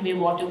sand where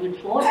water would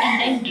fall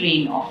and then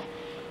drain off.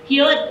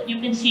 Here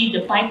you can see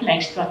the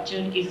pipe-like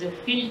structure is a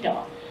filter,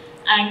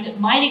 and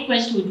my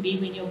request would be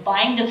when you're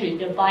buying the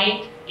filter, buy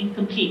it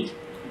incomplete.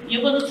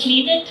 You're going to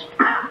clean it,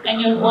 and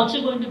you're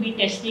also going to be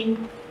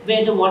testing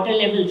where the water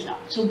levels are.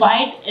 So buy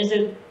it as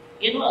a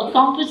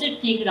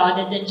composite thing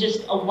rather than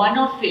just a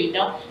one-off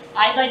filter.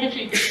 I buy the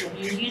filter from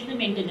you, he's the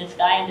maintenance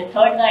guy, and the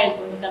third guy is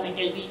going to come and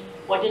tell me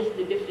what is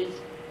the difference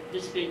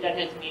this filter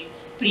has made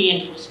pre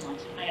and post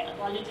monsoon. I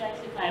apologize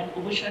if I have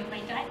overshot my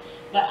time,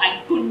 but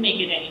I couldn't make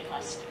it any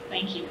faster.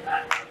 Thank you.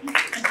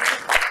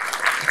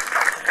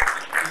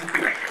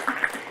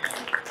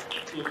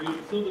 So we'll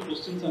reserve the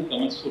questions and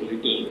comments for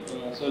later.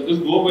 So I'll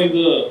just go by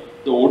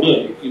the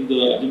order in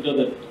the agenda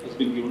that has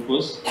been given to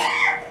us.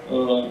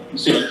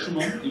 Mr.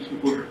 Anshuman, if you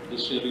could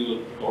just share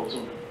your thoughts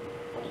on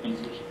water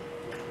conservation.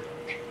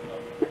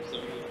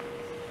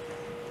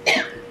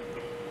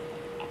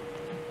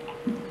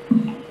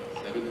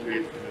 7 to 8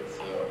 minutes.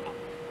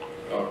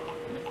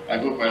 I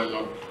hope I'm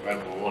not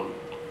on.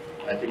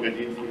 I think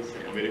Ajit is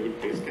in a very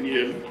good place. Can you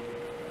hear me?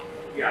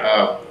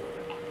 Yeah.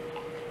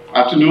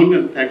 Afternoon,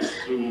 and thanks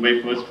to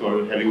Mumbai First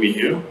for having me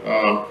here.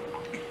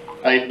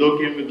 I though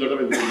came with a lot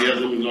of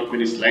enthusiasm and not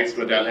many slides,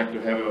 but I'll have to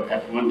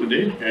have fun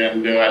today,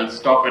 and I'll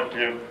stop at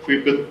a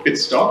few pit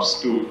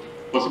stops to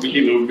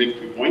possibly make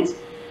few points.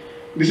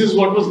 This is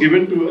what was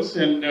given to us,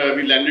 and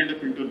we landed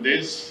up into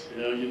this.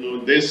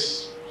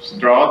 This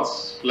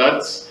droughts,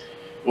 floods,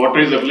 water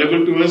is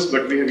available to us,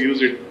 but we have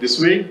used it this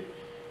way.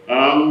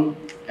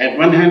 At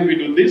one hand, we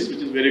do this, which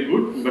is very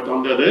good, but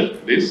on the other,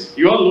 this.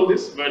 You all know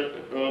this, but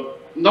a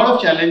lot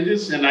of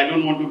challenges, and I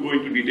don't want to go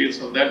into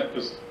details of that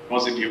because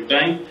paucity of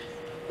time.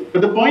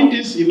 But the point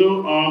is,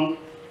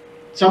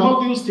 some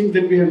of those things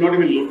that we have not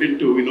even looked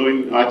into,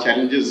 in our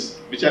challenges,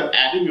 which are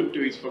adding up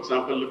to it. For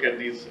example, look at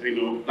these,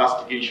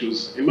 plastic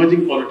issues,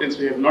 emerging pollutants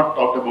we have not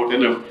talked about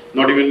enough,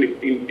 not even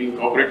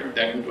incorporated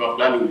that into our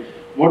planning.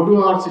 What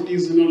do our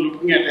cities,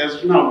 looking at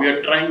as now? We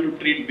are trying to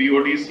treat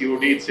BOD,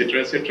 COD,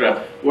 etc.,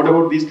 etc. What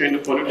about these kind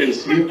of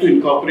pollutants? We have to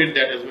incorporate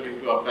that as well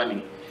into our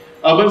planning.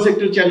 Urban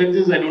sector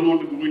challenges, I don't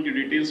want to go into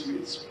details.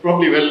 It's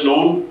probably well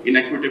known,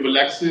 inequitable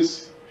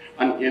access,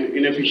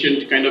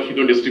 inefficient kind of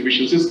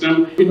distribution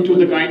system, into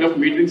the kind of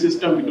metering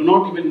system. We do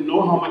not even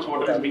know how much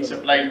water is being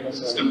supplied to the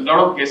system. A lot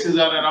of guesses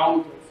are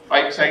around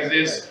pipe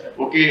sizes,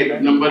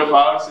 number of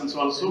hours, and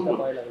so on and so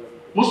forth.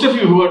 Most of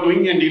you who are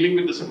doing and dealing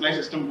with the supply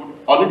system would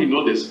already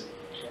know this.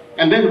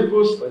 And then, of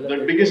course,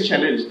 the biggest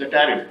challenge, the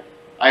tariff.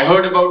 I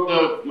heard about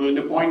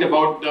the point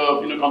about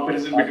the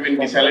comparison between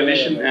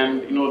desalination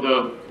and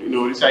the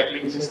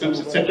recycling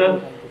systems,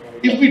 etc.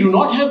 If we do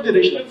not have the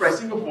rational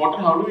pricing of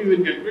water, how do we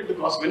even calculate the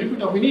cost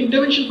benefit of any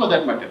intervention for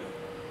that matter?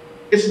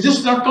 It's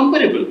just not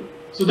comparable.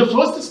 So the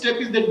first step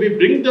is that we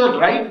bring the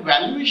right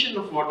valuation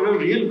of water,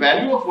 real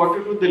value of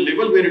water to the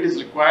level where it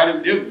is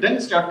required, and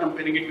then start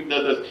comparing it with the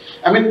others.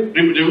 I mean,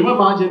 remember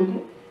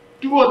Mahajanko?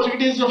 2 or 3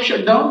 days of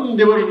shutdown,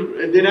 they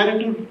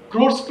ran into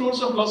crores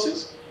of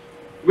losses.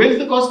 Where is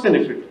the cost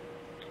benefit?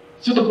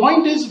 So the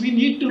point is, we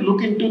need to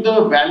look into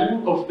the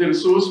value of the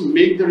resource,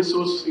 make the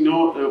resource,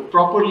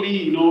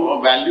 properly,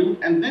 valued,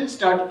 and then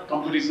start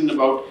comparison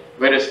about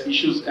various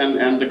issues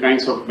and the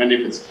kinds of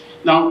benefits.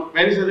 Now,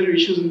 various other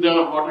issues in the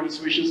water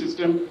distribution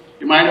system.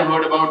 You might have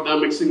heard about the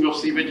mixing of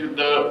sewage with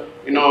the,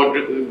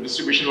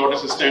 distribution water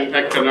system. In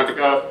fact,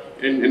 Karnataka,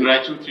 in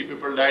Raichur, 3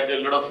 people died. There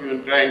are a lot of hue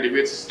and cry and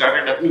debates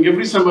started happening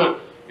every summer.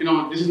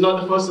 This is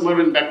not the first summer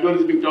when Bangalore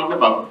is being talked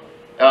about.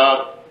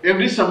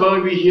 Every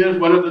summer we hear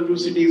one of the 2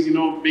 cities,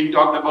 being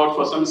talked about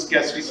for some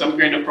scarcity, some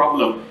kind of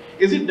problem.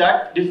 Is it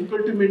that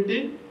difficult to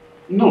maintain?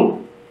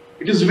 No.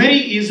 It is very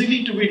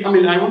easily to be,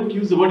 I won't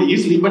use the word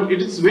easily, but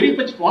it is very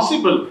much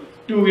possible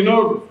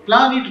to,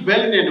 plan it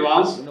well in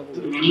advance,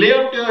 lay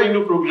out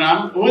a,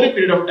 program over a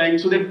period of time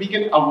so that we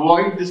can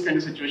avoid this kind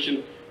of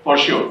situation for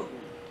sure.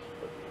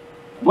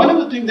 One of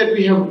the things that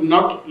we have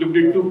not looked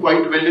into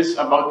quite well is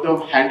about the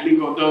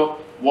handling of the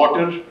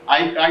water.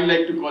 I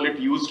like to call it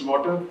used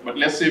water, but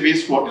let's say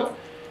wastewater.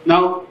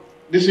 Now,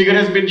 this figure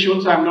has been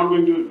shown, so I'm not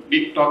going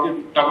to talk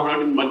about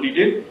it in much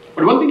detail.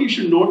 But one thing you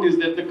should note is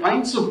that the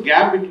kinds of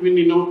gap between,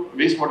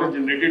 wastewater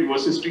generated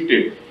versus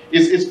treated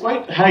is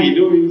quite high.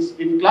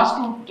 In class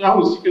 2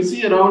 towns, you can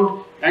see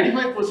around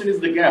 95% is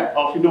the gap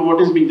of, what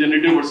is being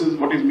generated versus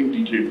what is being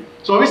treated.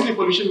 So obviously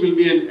pollution will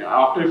be an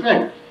after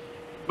effect.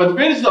 But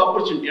where is the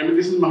opportunity?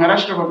 This is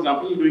Maharashtra, for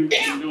example, doing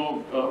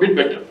a bit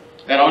better.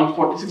 Around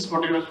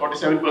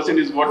 47%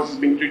 is what is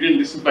being treated.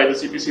 This is by the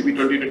CPCB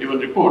 2021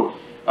 report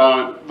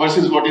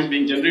versus what is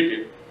being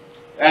generated.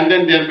 And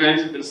then there are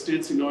various other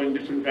states, in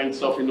different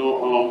kinds of,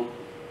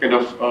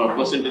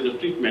 percentage of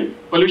treatment.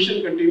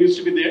 Pollution continues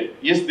to be there.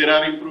 Yes, there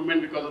are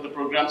improvement because of the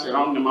programs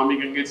around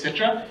Namami Gange,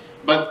 etc.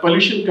 But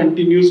pollution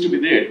continues to be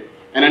there.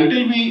 And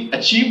until we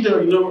achieve the,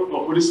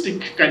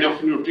 holistic kind of,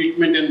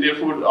 treatment, and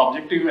therefore the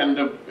objective and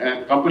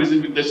the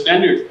comparison with the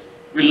standards,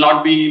 will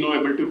not be,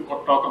 able to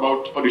talk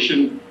about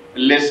pollution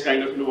less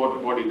kind of, water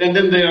body. And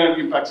then there are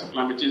impacts of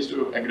climate change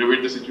to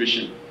aggravate the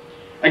situation.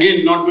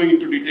 Again, not going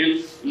into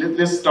details,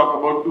 let's talk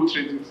about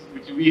 2-3 things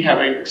which we have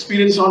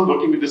experience on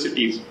working with the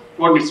cities.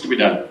 What needs to be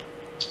done?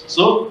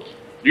 So,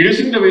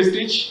 reducing the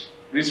wastage,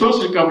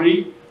 resource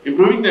recovery,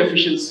 improving the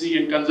efficiency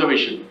and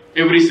conservation.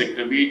 Every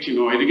sector, be it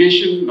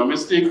irrigation,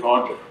 domestic,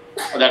 or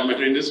for that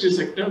matter, industry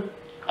sector.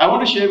 I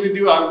want to share with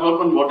you our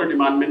work on water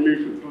demand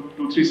management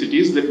for 2-3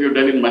 cities that we have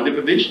done in Madhya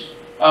Pradesh.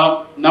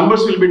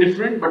 Numbers will be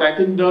different, but I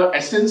think the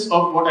essence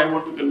of what I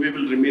want to convey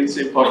will remain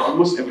same for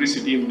almost every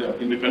city in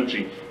the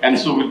country, and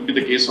so will be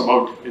the case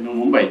about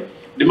Mumbai.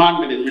 Demand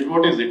management,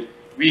 what is it?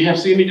 We have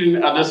seen it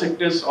in other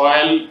sectors,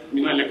 oil,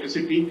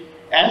 electricity.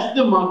 As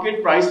the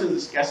market price and the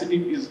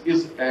scarcity is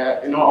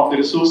of the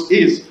resource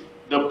is,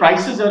 the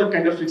prices are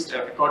kind of fixed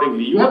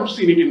accordingly. You have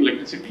seen it in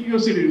electricity, you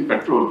have seen it in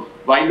petrol.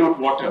 Why not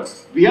water?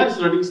 We are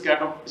running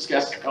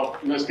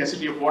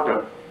scarcity of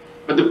water.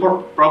 But the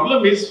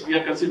problem is, we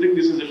are considering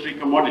this as a free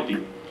commodity.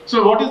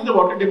 So what is the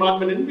water demand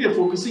management? We are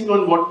focusing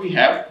on what we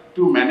have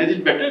to manage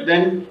it better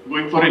than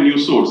going for a new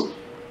source.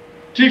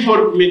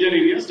 3-4 major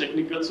areas: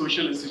 technical,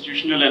 social,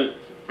 institutional, and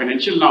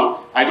financial.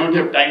 Now, I don't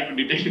have time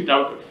to detail it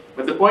out,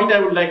 but the point I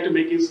would like to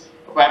make is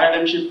a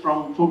paradigm shift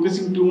from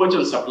focusing too much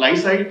on supply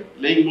side,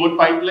 laying more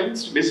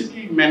pipelines, to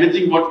basically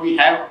managing what we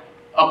have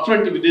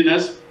upfront within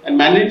us and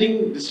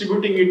managing,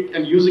 distributing it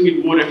and using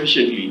it more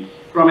efficiently.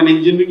 From an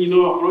engineering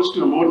approach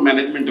to a more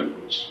management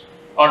approach.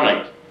 All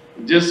right,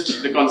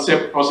 just the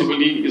concept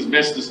possibly is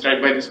best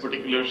described by this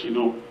particular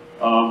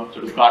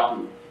sort of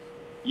cartoon.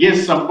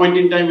 Yes, some point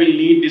in time we'll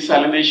need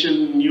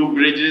desalination, new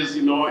bridges,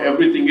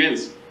 everything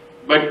else.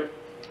 But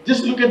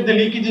just look at the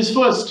leakages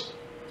first,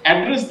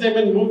 address them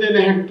and move them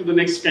ahead to the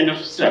next kind of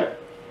step.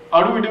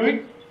 How do we do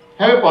it?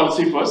 Have a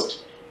policy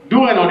first,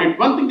 do an audit.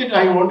 One thing that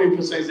I want to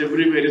emphasize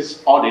everywhere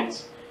is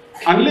audits.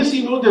 Unless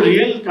you know the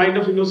real kind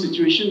of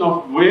situation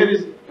of where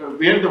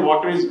the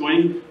water is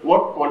going,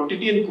 what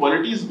quantity and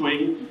quality is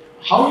going,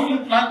 how will you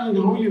plan and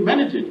how will you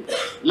manage it?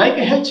 Like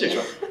a health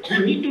checkup,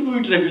 we need to do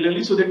it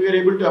regularly so that we are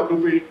able to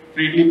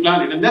appropriately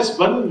plan it. And that's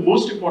one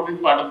most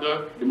important part of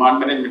the demand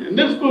management. And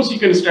then of course you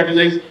can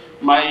strategize,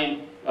 my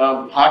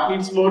heart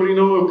needs more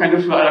kind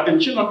of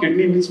attention, or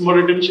kidney needs more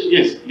attention.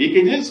 Yes,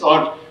 leakages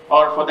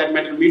or for that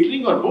matter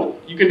metering or both.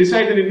 You can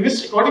decide and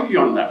invest accordingly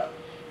on that.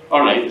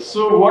 Alright,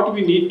 so what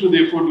we need to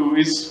therefore do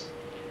is,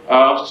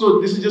 so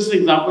this is just an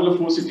example of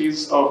 4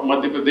 cities of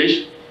Madhya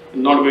Pradesh.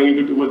 I'm not going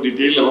into too much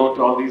detail about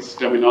all these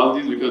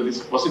terminologies because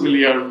these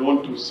possibly are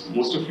known to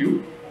most of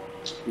you,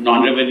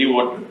 non-revenue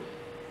water.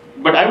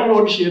 But I would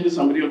want to share the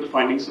summary of the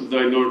findings of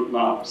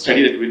the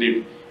study that we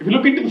did. If you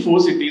look into the 4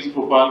 cities,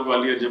 Bhopal,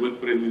 Gwalior,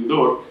 Jabalpur and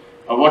Indore,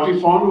 what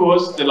we found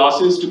was the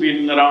losses to be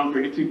in around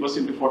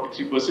 23% to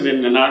 43%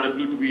 and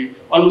NRW to be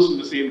almost in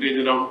the same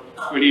range, around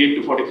 28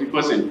 to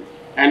 43%.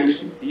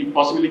 And you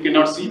possibly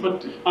cannot see,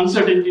 but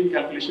uncertainty in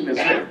calculation as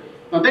well.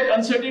 Now that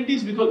uncertainty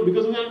is because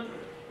of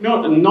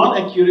the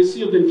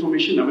non-accuracy of the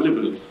information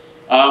available.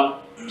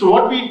 So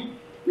what we,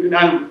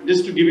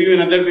 just to give you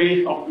another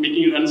way of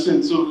making it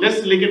understand, so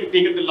let's take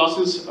the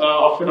losses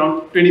of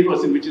around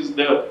 20%, which is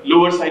the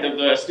lower side of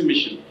the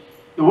estimation.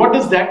 Now what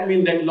does that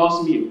mean, that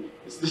loss mean?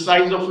 It's the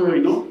size of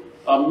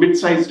a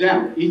mid-sized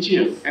dam each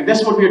year, and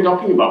that's what we are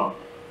talking about.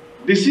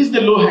 This is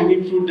the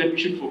low-hanging fruit that we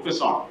should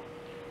focus on.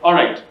 All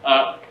right.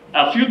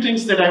 A few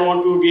things that I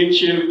want to again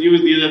share with you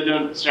is these are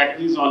the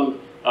strategies on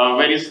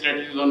various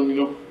strategies on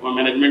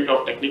management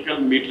of technical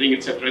metering,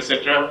 etc.,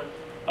 etc.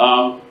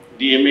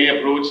 DMA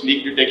approach,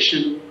 leak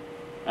detection,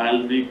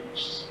 I'll be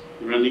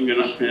running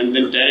and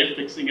then tariff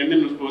fixing, and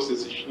then of course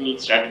institutional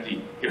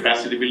strategy,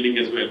 capacity building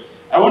as well.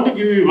 I want to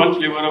give you one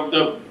flavor of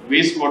the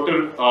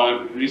wastewater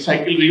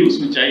recycle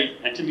reuse, which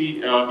I actually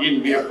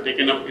again we have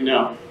taken up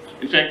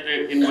in fact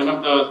in one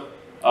of the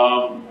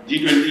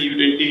G20,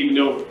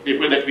 U20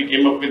 paper that we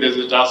came up with as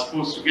a task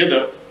force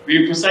together. We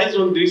emphasized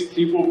on these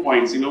 3-4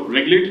 points,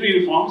 regulatory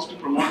reforms to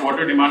promote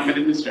water demand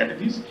management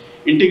strategies,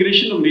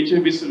 integration of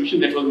nature-based solution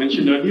that was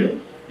mentioned earlier,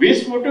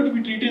 wastewater to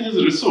be treated as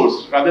a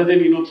resource rather than,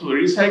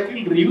 through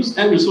recycle, reuse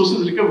and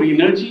resources recovery,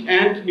 energy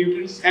and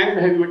nutrients and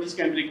heavy metals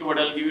can be recovered.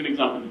 I'll give you an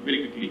example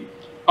very quickly.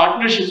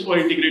 Partnerships for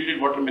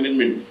integrated water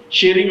management,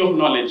 sharing of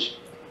knowledge,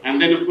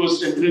 and then of course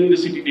strengthening the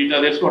city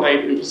data. That's what I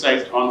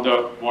emphasized on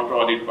the water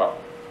audit part.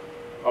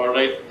 All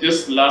right,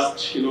 just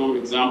last,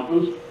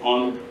 example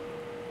on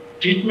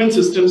treatment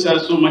systems are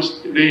so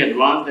much today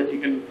advanced that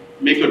you can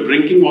make your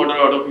drinking water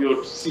out of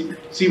your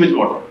sewage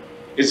water.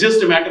 It's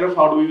just a matter of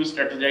how do you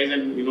strategize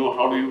and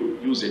how do you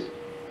use it.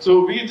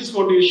 So we just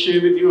want to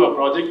share with you a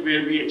project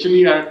where we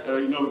actually are,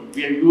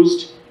 we have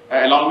used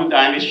along with the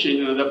ion exchange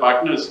and other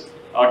partners,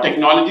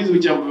 technologies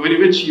which are very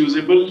much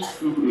usable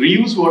to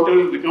reuse water,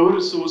 recover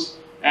resource,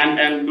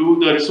 and do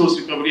the resource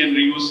recovery and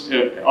reuse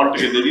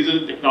altogether. These are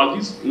the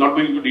technologies, not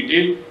going into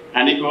detail,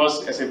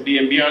 Anikos,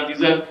 SFD, MBR,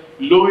 these are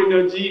low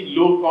energy,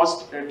 low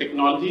cost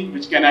technology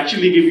which can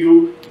actually give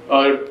you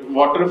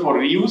water for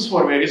reuse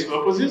for various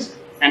purposes,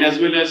 and as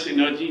well as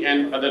energy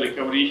and other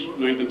recovery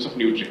in terms of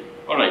nutrient.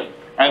 Alright,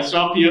 I'll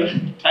stop here.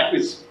 Time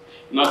is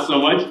not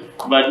so much,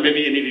 but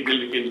maybe any detail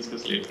we can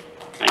discuss later.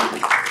 Thank you.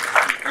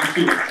 Thank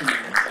you.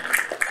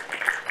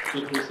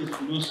 So, Professor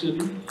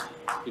University,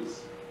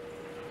 please.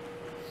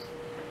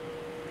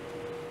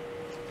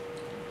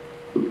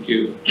 Thank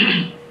you.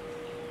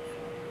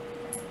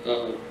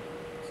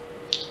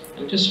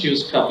 I'll just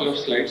use a couple of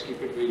slides,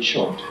 keep it very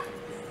short.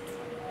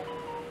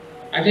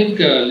 I think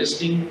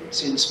listening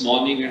since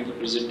morning and the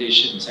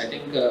presentations, I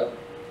think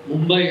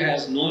Mumbai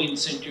has no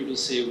incentive to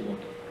save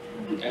water.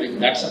 I think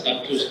that's a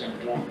conclusion I'm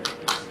drawing.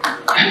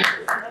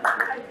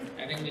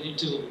 I think we need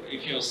to,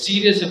 if you're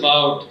serious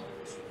about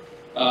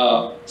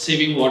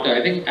saving water,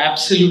 I think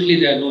absolutely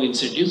there are no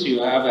incentives.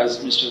 You have, as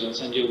Mr.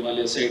 Sanjay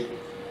Wale said,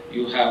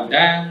 you have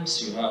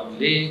dams, you have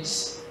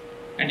lakes,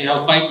 and you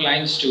have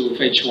pipelines to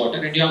fetch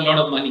water, and you have a lot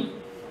of money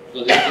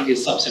because everything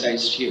is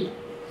subsidized here.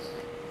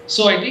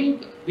 So I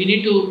think we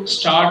need to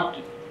start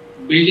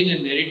building a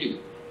narrative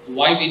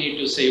why we need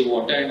to save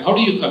water and how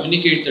do you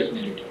communicate that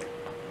narrative.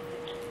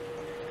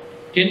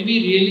 Can we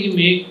really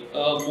make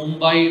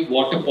Mumbai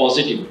water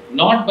positive?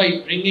 Not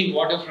by bringing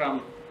water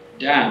from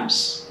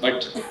dams,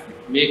 but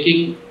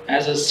making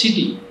as a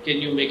city,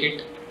 can you make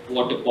it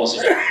water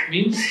positive?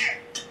 Means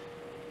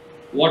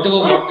whatever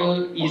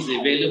water is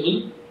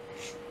available,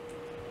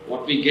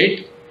 what we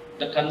get,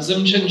 the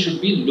consumption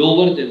should be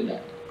lower than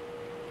that.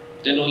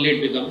 Then only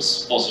it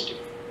becomes positive.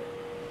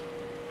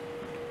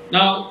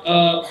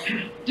 Now,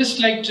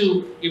 just like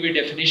to give a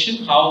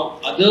definition how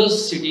other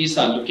cities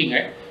are looking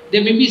at,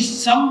 there may be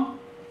some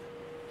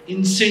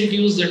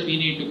incentives that we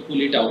need to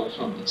pull it out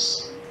from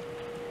this.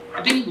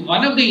 I think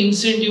one of the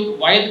incentives,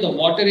 while the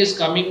water is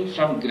coming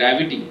from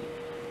gravity,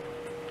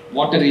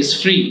 water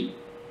is free,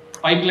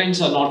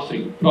 pipelines are not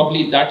free.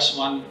 Probably that's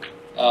one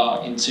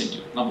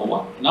incentive, number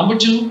one. Number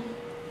two,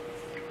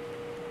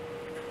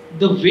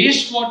 the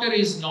wastewater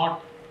is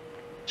not,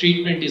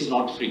 treatment is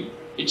not free.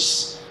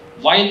 It's,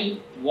 while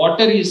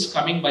water is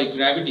coming by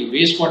gravity,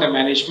 wastewater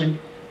management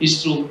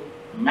is through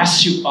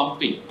massive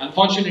pumping.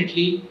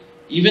 Unfortunately,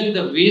 even the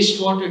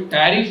wastewater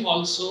tariff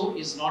also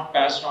is not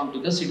passed on to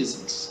the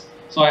citizens.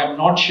 So I am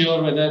not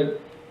sure whether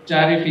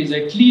tariff is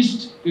at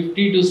least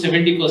 50 to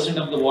 70%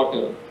 of the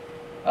water.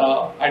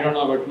 I don't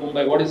know about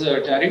Mumbai, what is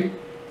the tariff?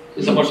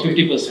 It's about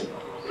 50%.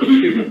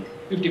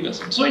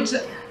 50%. So it's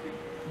a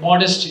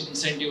modest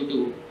incentive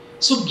to.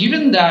 So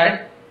given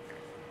that,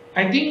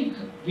 I think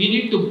we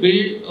need to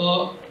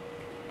build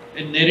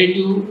a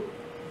narrative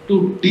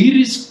to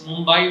de-risk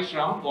Mumbai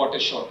from water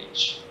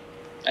shortage.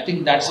 I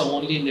think that's the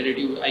only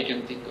narrative I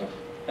can think of.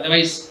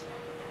 Otherwise,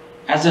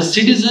 as a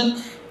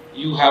citizen,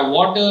 you have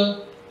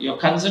water, your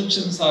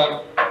consumptions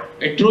are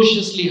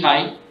atrociously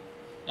high,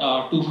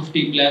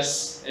 250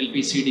 plus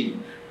LPCD.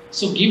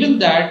 So given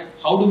that,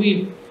 how do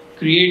we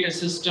create a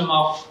system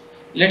of,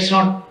 let's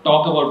not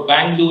talk about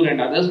Bangalore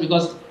and others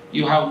because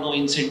you have no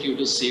incentive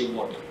to save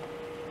water.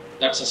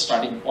 That's a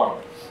starting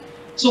point.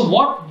 So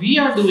what we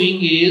are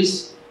doing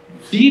is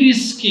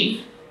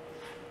de-risking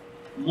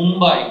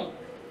Mumbai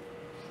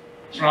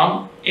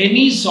from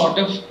any sort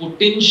of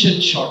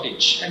potential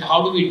shortage. And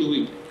how do we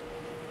do it?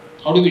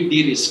 How do we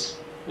de-risk?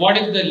 What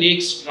if the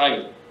lakes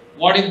dry?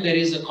 What if there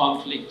is a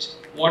conflict?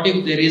 What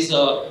if there is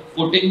a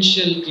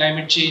potential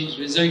climate change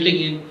resulting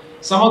in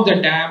some of the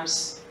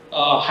dams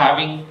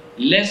having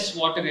less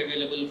water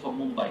available for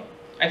Mumbai?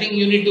 I think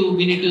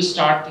we need to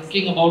start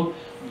thinking about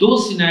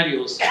those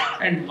scenarios.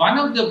 And one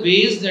of the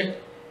ways that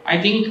I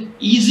think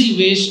easy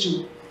ways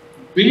to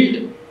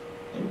build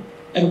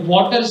a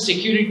water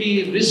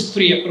security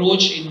risk-free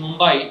approach in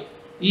Mumbai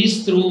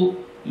is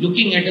through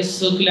looking at a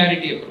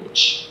circularity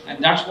approach.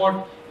 And that's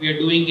what we are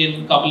doing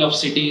in a couple of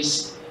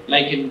cities.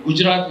 Like in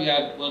Gujarat, we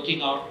are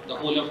working out the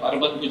whole of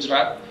urban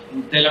Gujarat.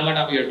 In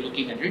Telangana, we are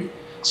looking at it.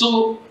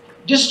 So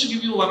just to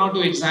give you one or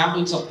two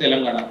examples of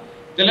Telangana.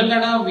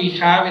 Telangana, we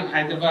have in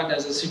Hyderabad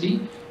as a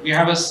city, we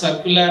have a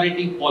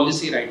circularity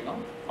policy right now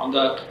on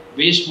the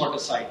wastewater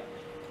side.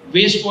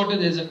 Wastewater,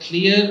 there is a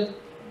clear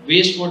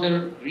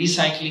wastewater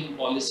recycling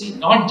policy,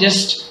 not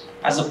just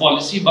as a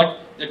policy,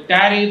 but the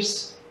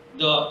tariffs,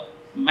 the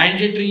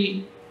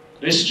mandatory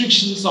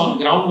restrictions on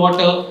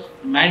groundwater,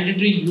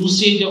 mandatory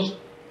usage of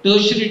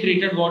tertiary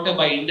treated water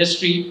by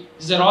industry.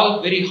 These are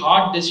all very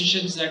hard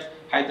decisions that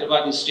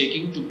Hyderabad is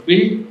taking to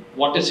build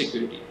water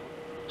security.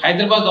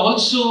 Hyderabad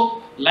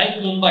also, like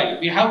Mumbai,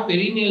 we have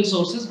perennial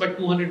sources but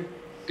 200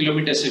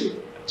 kilometers away.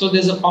 So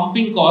there's a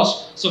pumping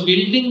cost. So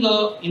building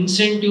an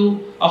incentive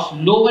of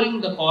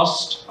lowering the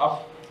cost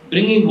of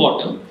bringing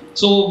water.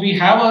 So we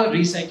have a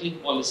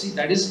recycling policy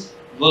that is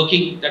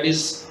working, that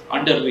is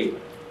underway.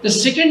 The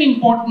second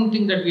important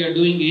thing that we are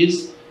doing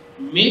is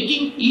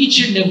making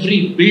each and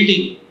every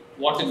building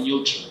water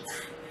neutral.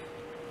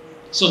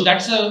 So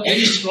that's a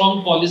very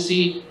strong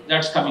policy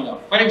that's coming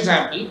up. For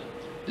example,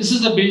 this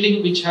is a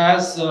building which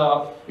has,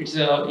 it's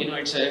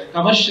a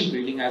commercial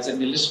building as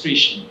an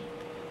illustration.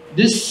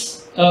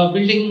 This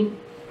building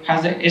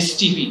has a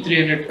STP,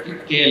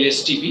 300 KL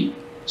STP,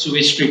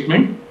 sewage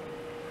treatment.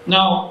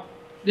 Now,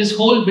 this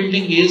whole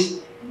building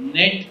is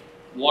net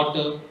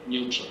water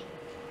neutral.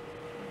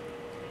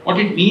 What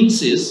it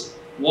means is,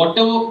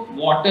 whatever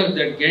water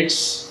that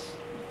gets,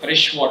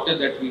 fresh water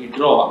that we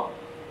draw,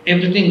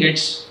 everything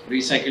gets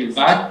recycled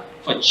back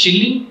for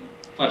chilling,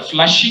 for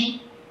flushing,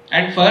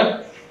 and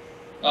for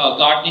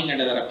gardening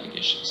and other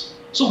applications.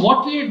 So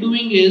what we are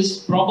doing is,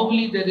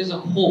 probably there is a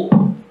hope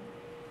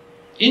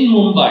in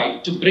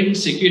Mumbai to bring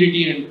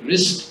security and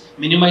risk,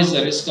 minimize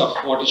the risk of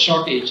water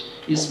shortage,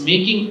 is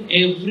making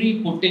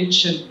every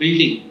potential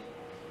building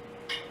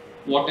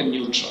water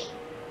neutral.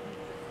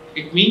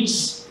 It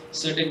means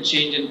certain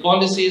change in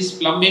policies,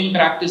 plumbing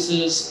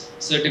practices,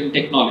 certain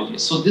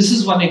technologies. So this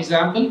is one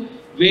example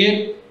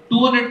where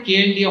 200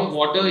 KLD of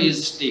water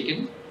is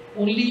taken.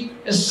 Only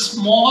a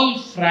small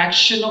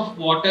fraction of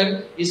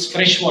water is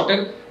fresh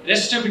water.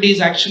 Rest of it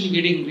is actually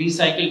getting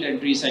recycled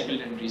and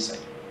recycled and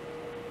recycled.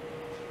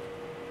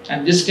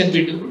 And this can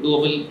be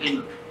doable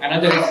in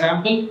another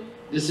example.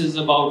 This is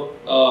about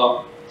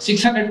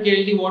 600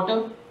 KLD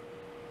water.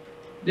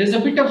 There's a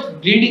bit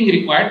of bleeding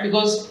required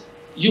because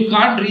you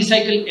can't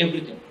recycle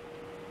everything.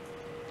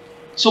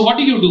 So what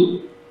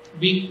do?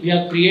 We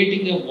are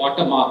creating a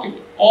water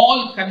market.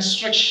 All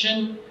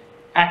construction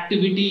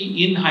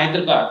activity in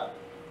Hyderabad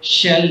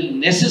shall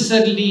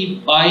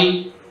necessarily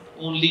buy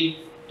only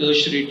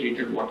tertiary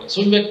treated water.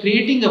 So we are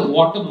creating a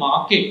water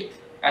market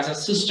as a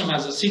system,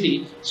 as a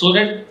city, so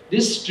that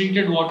this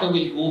treated water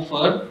will go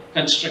for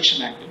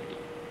construction activity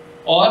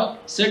or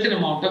certain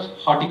amount of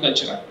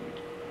horticulture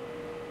activity.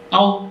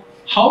 Now,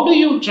 how do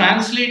you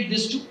translate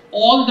this to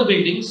all the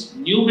buildings,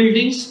 new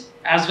buildings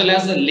as well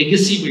as the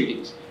legacy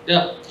buildings? There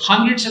are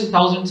hundreds and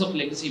thousands of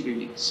legacy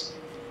buildings.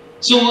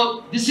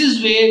 So this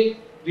is where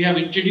we have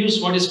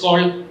introduced what is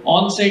called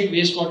on-site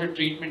wastewater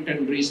treatment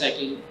and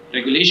recycling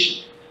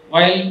regulation.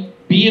 While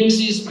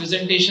BMC's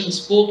presentation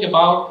spoke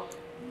about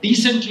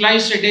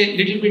decentralized at a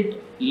little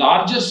bit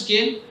larger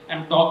scale,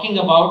 I'm talking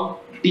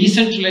about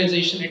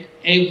decentralization at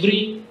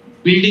every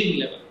building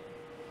level.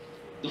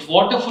 The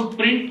water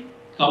footprint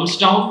comes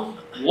down,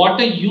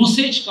 water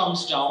usage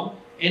comes down,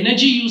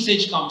 energy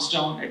usage comes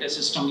down at a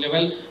system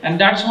level, and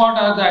that's what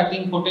are the, I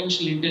think,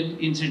 potential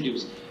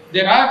incentives.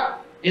 There are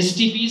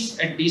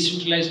STPs at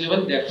decentralized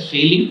level, they're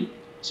failing,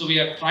 so we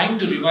are trying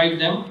to revive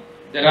them.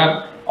 There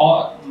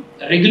are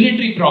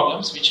regulatory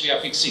problems which we are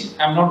fixing.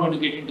 I'm not going to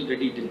get into the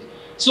details.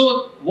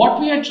 So what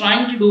we are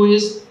trying to do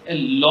is a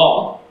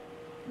law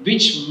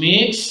which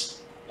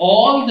makes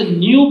all the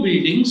new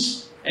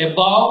buildings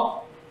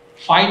above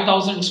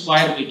 5,000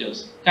 square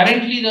meters.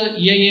 Currently the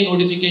EIA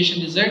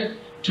notification is that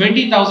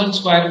 20,000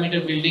 square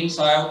meter buildings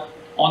have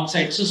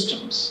on-site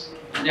systems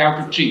and they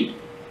have to treat.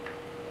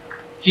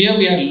 Here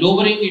we are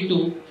lowering it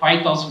to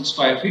 5,000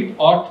 square feet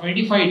or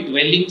 25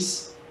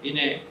 dwellings in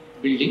a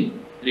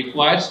building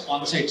requires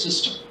on-site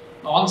system.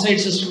 The on-site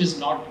system is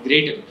not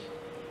great enough.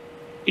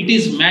 It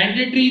is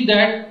mandatory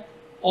that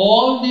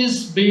all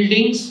these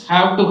buildings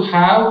have to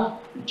have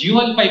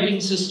dual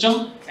piping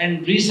system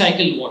and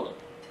recycle water.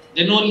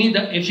 Then only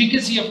the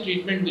efficacy of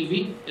treatment will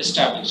be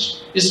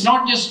established. It's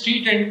not just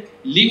treat and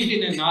leave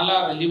it in a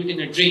nala or leave it in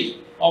a drain.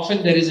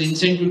 Often there is an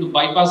incentive to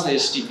bypass the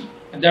STP,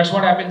 and that's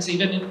what happens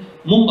even in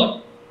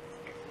Mumbai.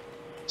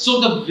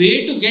 So the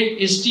way to get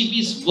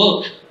STPs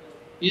work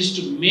is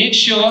to make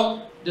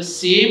sure the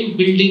same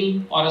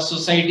building or a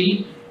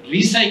society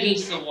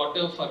recycles the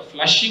water for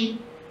flushing,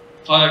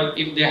 for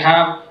if they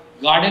have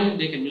garden,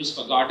 they can use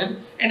for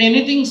garden, and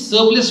anything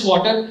surplus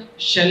water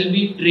shall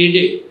be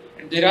traded.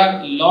 And there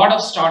are a lot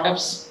of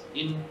startups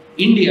in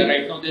India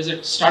right now. There's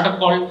a startup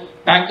called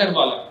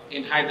Tankerwala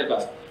in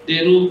Hyderabad. They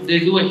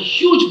do a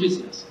huge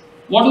business.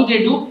 What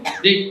do?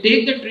 They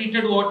take the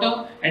treated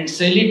water and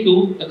sell it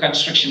to the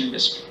construction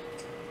industry.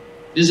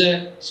 This is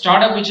a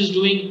startup which is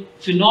doing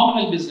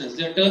phenomenal business.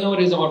 Their turnover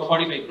is about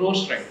 45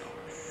 crores right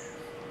now.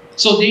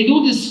 So they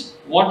do this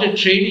water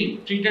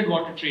trading, treated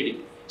water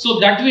trading. So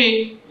that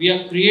way we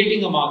are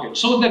creating a market.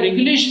 So the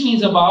regulation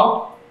is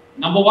about,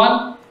 number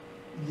one,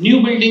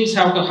 new buildings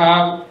have to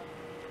have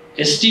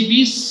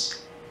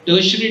STPs,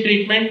 tertiary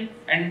treatment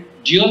and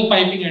dual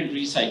piping and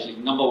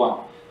recycling, number one.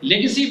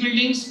 Legacy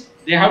buildings,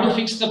 they have to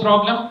fix the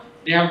problem.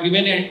 They have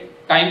given a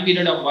time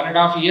period of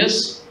 1.5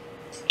 years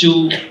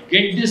to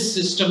get these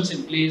systems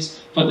in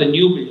place for the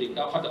new building,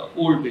 for the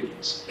old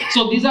buildings.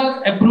 So these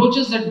are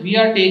approaches that we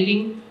are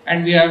taking,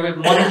 and we have a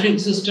monitoring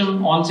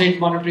system, on-site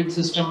monitoring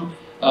system,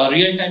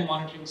 real-time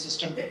monitoring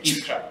system to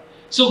keep track.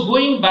 So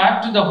going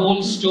back to the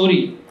whole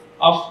story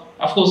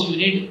of course, we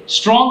need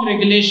strong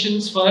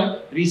regulations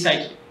for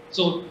recycling.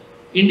 So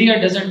India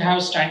doesn't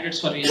have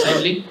standards for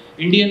recycling.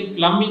 Indian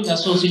Plumbing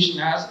Association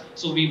has,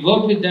 so we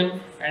worked with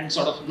them and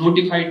sort of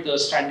notified the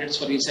standards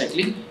for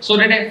recycling so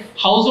that a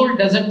household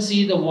doesn't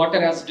see the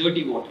water as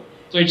dirty water.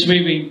 So it's very,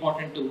 very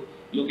important to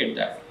look at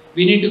that.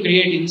 We need to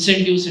create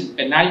incentives and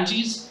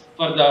penalties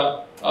for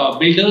the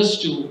builders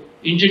to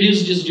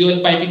introduce these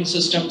dual piping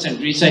systems and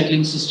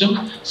recycling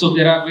system. So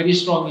there are very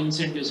strong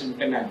incentives and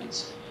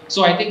penalties.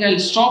 So I think I'll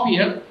stop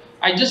here.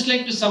 I just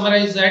like to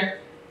summarize that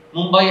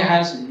Mumbai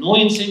has no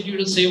incentive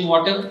to save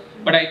water,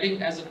 but I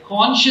think as a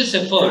conscious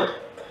effort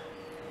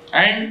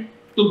and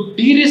to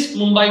de-risk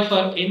Mumbai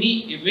for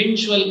any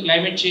eventual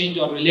climate change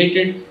or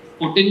related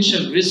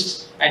potential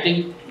risks, I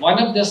think one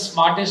of the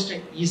smartest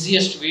and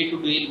easiest way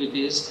to deal with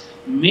is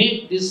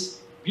make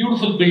these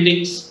beautiful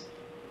buildings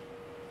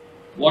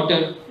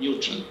water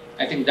neutral.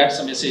 I think that's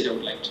the message I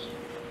would like to.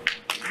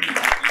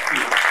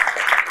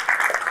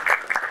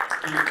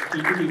 So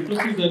it is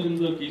interesting that in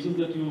the cases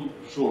that you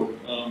showed,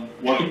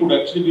 water could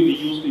actually be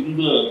reused in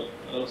the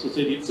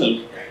society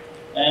itself.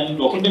 And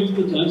oftentimes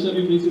the challenge that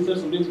we face is that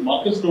sometimes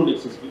markets don't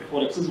exist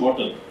for excess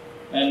water.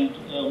 And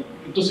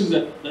interesting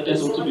that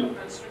has also been.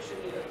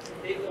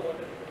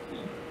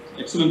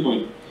 Excellent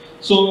point.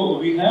 So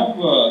we have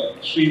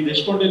Sri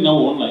Deshpande now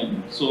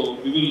online. So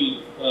we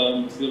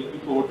will be looking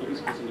forward to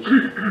his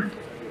presentation.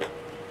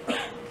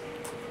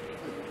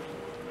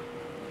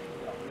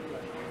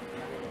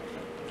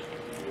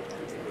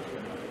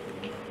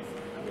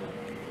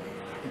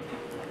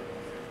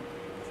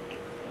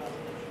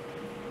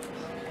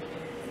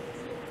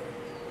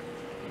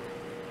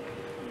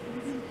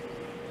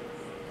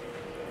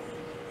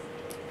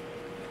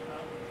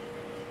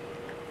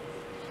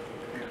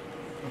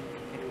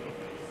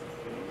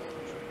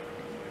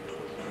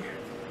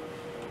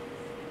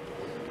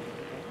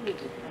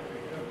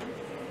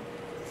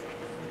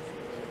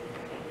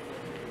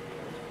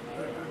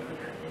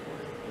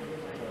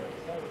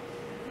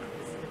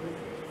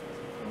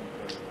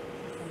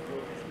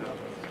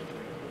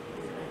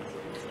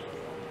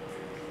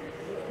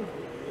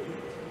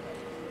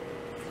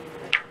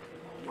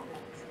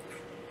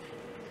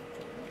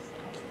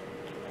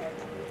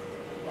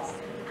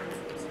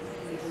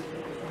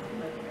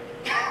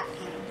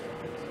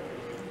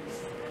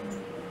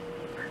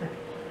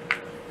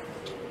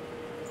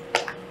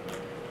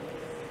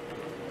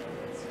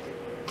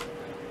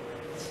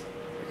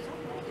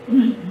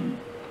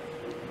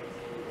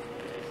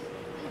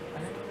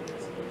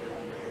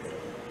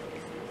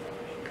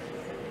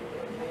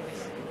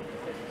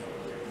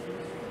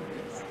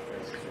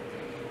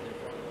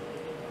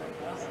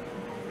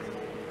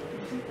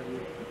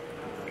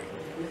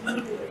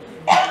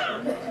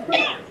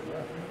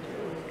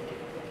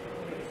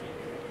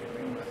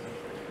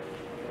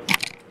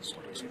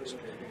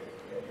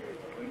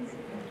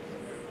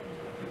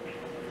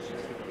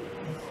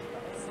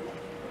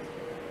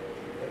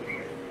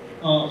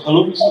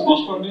 Hello, Mr.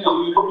 Deshpande, are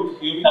you able to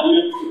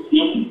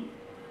hear me?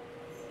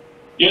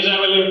 Yes, I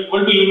am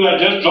able to hear you. I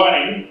just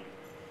joined.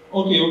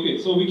 Okay,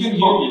 so we can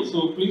hear you.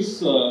 So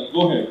please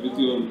go ahead with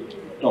your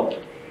talk.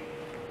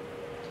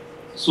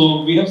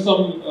 So we have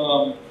some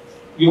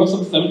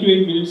 7 to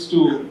 8 minutes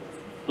to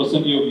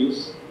present your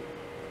views.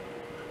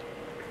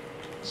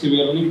 So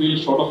we are running really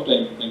short of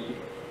time. Thank you.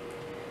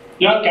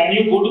 Yeah, can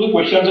you go to the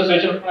question answer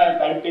session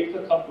and I will take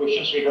some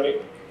questions straight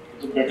away?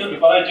 It's better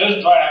because I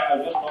just joined. I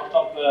just lost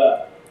off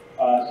the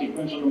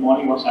sequence in the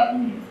morning. What's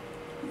happening?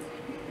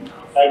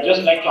 I'd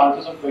just like to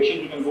answer some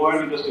questions. You can go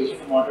ahead with the station.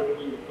 The moderator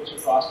will request you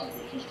to ask some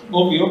questions too.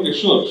 Okay,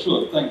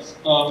 sure, thanks.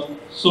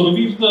 So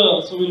maybe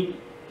we'll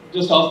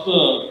just ask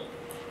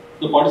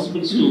the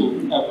participants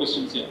to have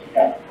questions here.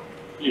 Yeah,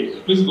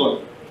 please go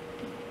ahead.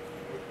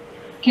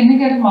 Can we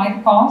get a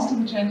mic pass to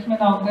the gentleman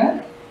out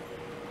there?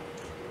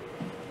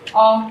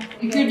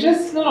 If you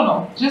just,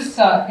 just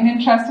in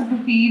interest of the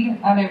feed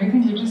and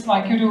everything, we'd just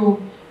like you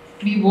to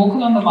be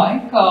vocal on the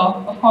mic.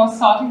 Of course,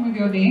 starting with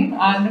your name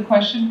and the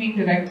question being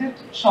directed,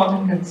 short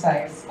and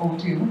concise. Over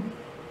to you.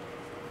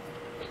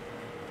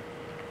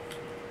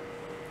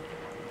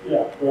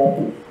 Yeah, good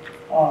afternoon.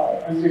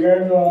 As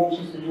regards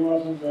Mr.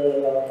 Srinivasan's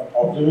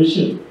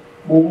observation,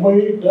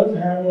 Mumbai does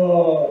have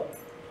a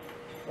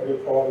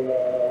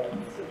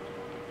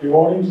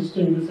rewarding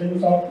system in the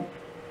sense of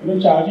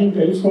charging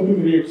telescopic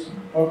rates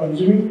for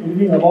consuming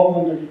anything above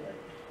 135.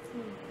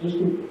 Just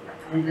to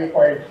make a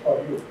point for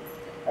you.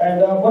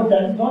 And but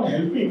that is not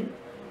helping.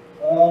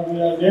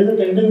 There is a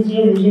tendency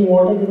of using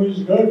water because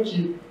it's dirt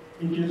cheap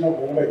in case of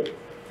Mumbai.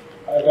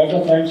 That's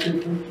a frank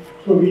statement.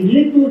 So we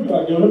need to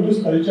develop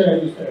this culture,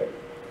 as you said,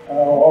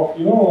 of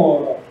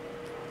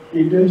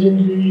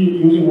intelligently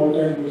using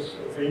water in this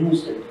venue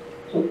state.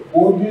 So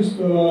both these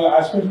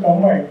aspects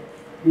combined,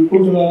 we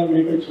could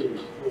make a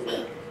change.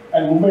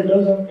 And Mumbai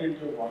does have plenty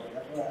of water.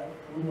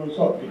 I would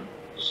also agree.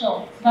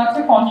 Sure. That's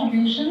a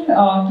contribution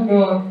to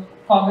the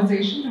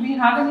conversation. Do we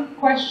have any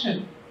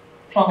question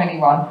from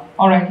anyone?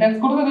 All right, let's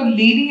go to the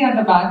lady at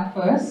the back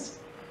first.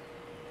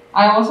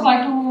 I also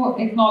like to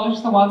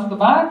acknowledge the ones at the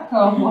back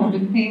who have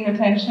been paying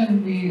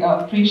attention. We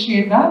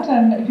appreciate that.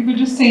 And if you could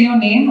just say your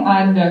name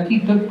and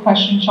keep the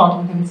question short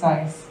and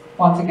concise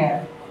once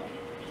again.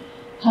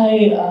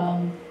 Hi,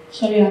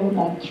 sorry I have a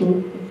bad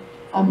throat.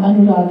 I'm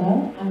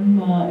Anuradha.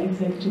 I'm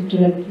Executive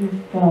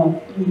Director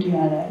of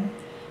UTRI.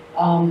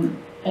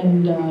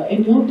 And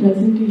in your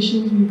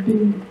presentations, we've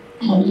been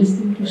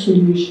listening to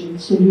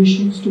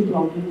solutions to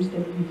problems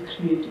that we've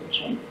created,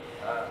 right?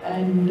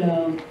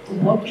 And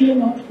what we are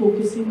not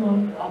focusing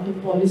on are the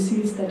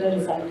policies that are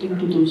resulting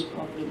to those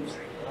problems.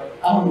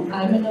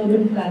 I'm an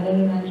urban planner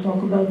and I'll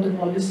talk about the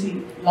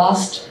policy.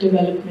 Last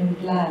development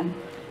plan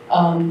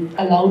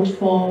allowed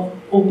for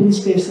open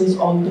spaces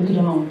on the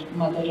ground,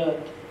 Mother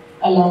Earth,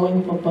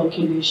 allowing for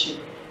percolation.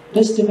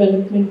 This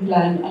development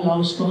plan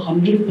allows for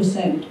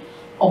 100%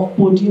 of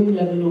podium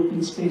level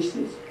open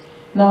spaces.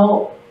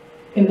 Now,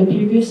 in the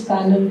previous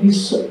panel, we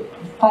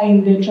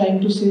find they're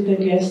trying to say that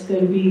yes,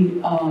 there'll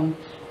be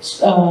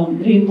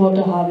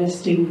rainwater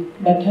harvesting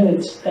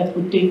methods that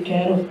would take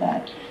care of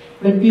that.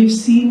 But we've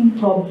seen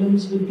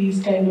problems with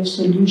these kind of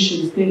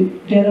solutions.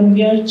 They're a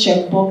mere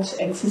checkbox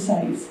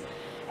exercise.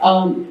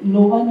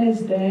 No one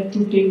is there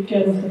to take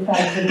care of the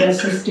fact that they're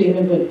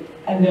sustainable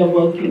and they're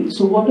working.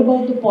 So what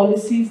about the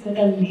policies that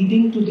are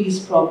leading to these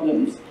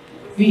problems?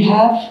 We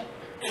have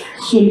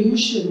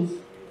solutions,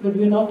 but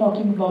we're not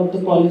talking about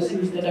the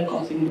policies that are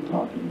causing the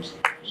problems.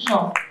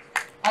 Sure.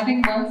 I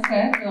think well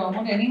said.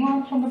 Would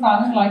anyone from the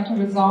panel like to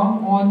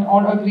resound on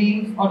or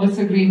agree or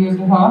disagree with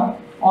her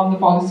on the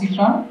policy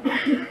front?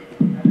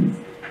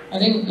 I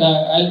think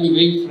I'll be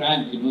very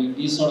frank, in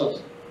these sort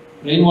of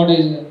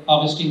rainwater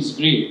harvesting is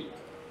great,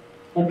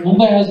 but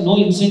Mumbai has no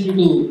incentive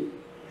to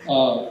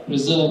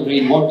preserve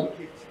rainwater.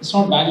 It's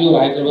not Bangalore,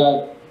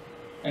 Hyderabad,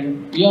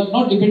 and we are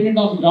not dependent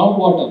on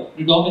groundwater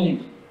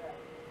predominantly.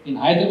 In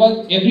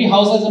Hyderabad, every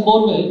house has a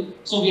borewell,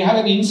 so we have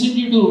an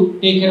incentive to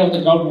take care of the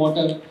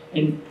groundwater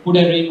and put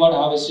a rainwater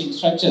harvesting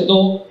structure.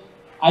 Though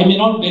I may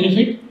not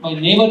benefit, my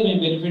neighbor may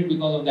benefit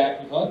because of the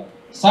aquifer.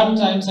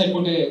 Sometimes I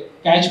put a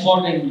catch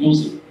pot and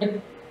use it.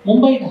 But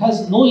Mumbai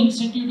has no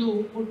incentive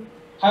to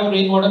have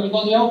rainwater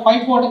because we have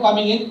pipe water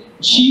coming in,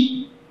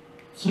 cheap,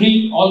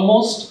 free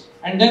almost,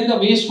 and then the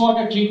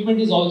wastewater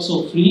treatment is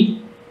also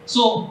free.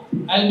 So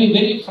I'll be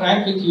very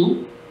frank with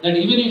you that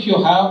even if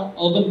you have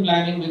urban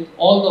planning with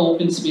all the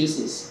open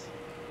spaces,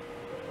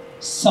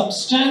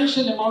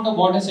 substantial amount of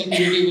water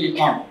security will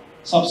come.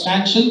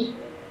 Substantial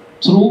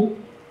through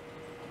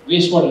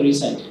wastewater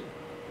recycling.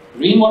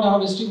 Rainwater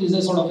harvesting is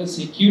a sort of a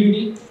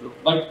security,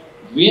 but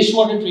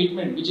wastewater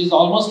treatment, which is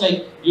almost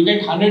like you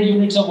get 100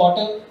 units of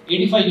water,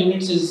 85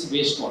 units is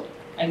wastewater.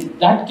 And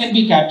that can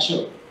be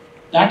captured.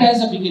 That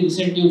has a big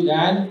incentive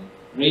than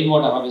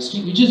rainwater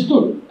harvesting, which is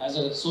good. As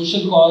a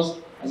social cause,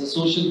 as a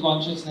social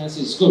consciousness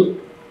is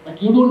good.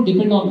 But you don't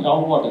depend on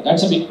groundwater.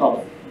 That's a big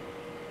problem.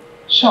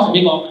 Sure.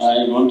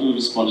 I want to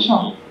respond.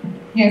 Sure.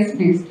 Yes,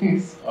 please,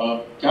 please.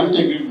 Can't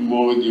agree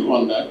more with you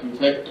on that. In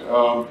fact,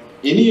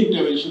 any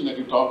intervention that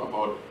you talk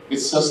about,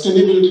 its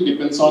sustainability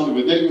depends on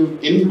whether you've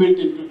inbuilt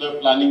into the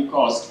planning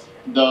cost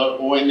the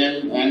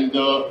O&M and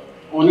the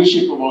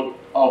ownership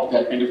of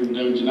that kind of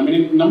intervention. I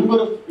mean, a number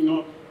of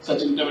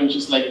such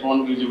interventions like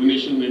pond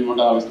rejuvenation,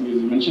 rainwater harvesting, as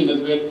you mentioned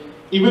as well.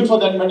 Even for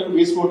that matter,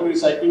 wastewater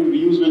recycling,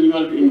 reuse when you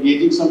are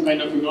engaging some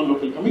kind of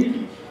local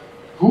community.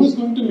 Who is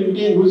going to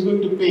maintain, who is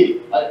going to pay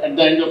at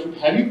the end of it?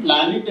 Have you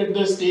planned it at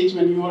the stage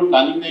when you are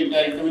planning the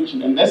entire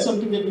intervention? And that's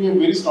something that we have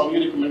very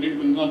strongly recommended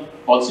in the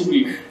policy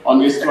brief on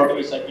wastewater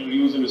recycling,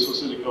 reuse and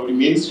resources recovery,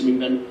 mainstreaming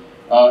them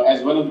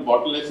as one of the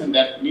bottlenecks, and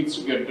that needs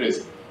to be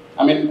addressed.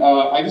 I mean,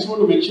 I just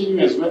want to mention to you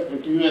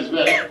as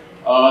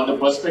well the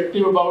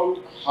perspective about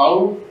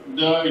how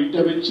the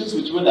interventions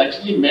which were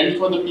actually meant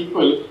for the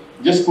people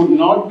just could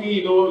not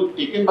be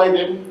taken by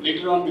them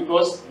later on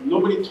because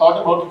nobody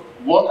thought about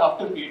what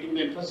after creating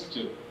the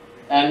infrastructure.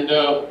 And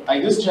I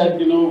just had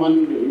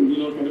one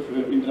kind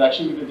of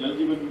interaction with the Jal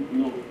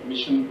Jeevan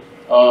mission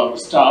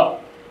staff.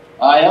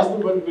 I asked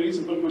them one very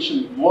simple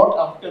question: what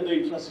after the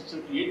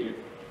infrastructure created?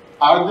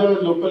 Are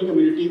the local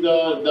community,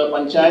 the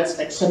panchayats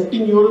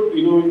accepting your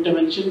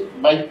intervention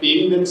by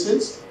paying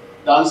themselves?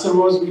 The answer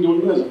was we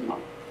don't know as of now.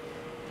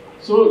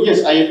 So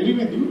yes, I agree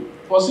with you.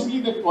 Possibly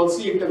that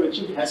policy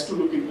intervention has to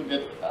look into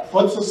that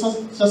for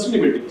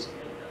sustainability.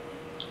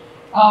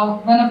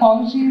 Well,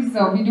 apologies,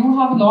 we do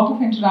have a lot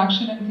of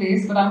interaction in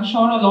place, but I'm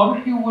sure a lot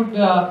of you would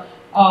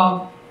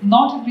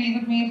not agree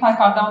with me if I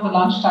cut down the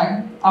lunch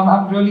time.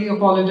 I'm really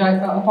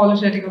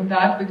apologetic of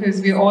that because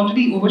we're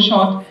already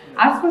overshot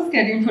as per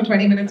schedule for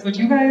 20 minutes, but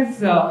you guys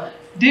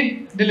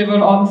did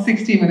deliver on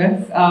 60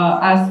 minutes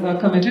as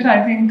committed.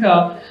 I think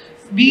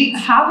we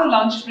have a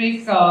lunch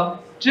break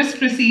just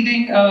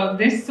preceding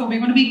this, so we're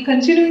going to be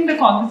continuing the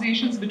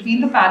conversations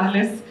between the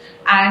panelists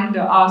and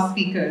our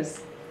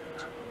speakers.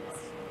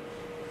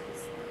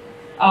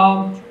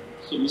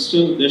 So,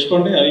 Mr.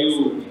 Deshpande, are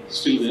you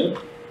still there?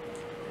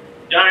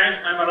 Yeah,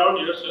 I'm around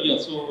here, sir. Yeah,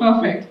 so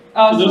Perfect.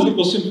 So there's a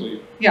question for you.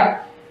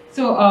 Yeah.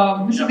 So,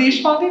 Mr.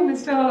 Deshpande,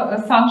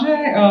 Mr.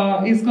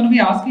 Sanjay is going to be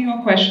asking you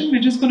a question.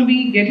 We're just going to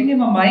be getting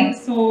him a mic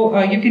so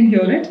you can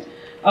hear it.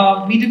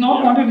 We did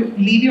not want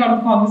to leave you out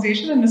of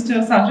conversation, and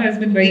Mr. Sanjay has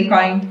been very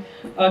kind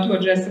to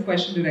address the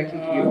question directly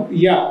to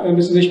you.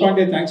 Mr.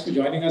 Deshpande, thanks for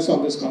joining us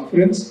on this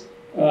conference.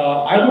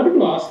 I wanted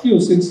to ask you,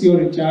 since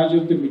you're in charge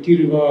of the Mithi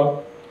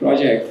River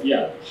project,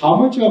 how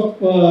much of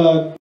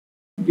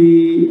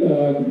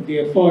the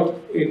effort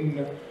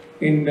in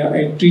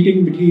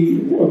treating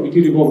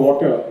Mithi River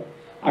water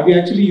are we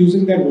actually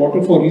using that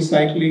water for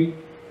recycling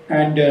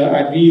and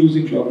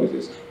reusing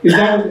purposes? Is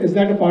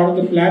that a part of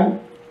the plan?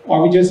 Or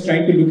are we just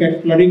trying to look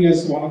at flooding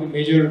as one of the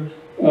major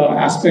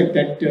aspects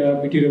that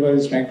Mithi River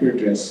is trying to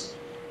address?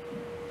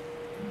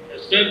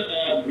 Sir,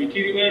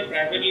 Mithi River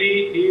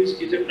primarily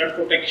is a flood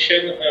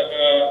protection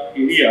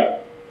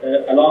area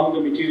along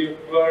the Mithi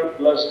River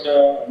plus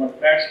the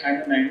mudflats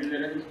and the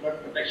 90 is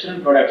flood protection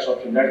and flood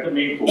absorption. That's the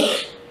main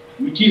focus.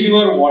 Mithi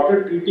River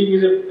water treating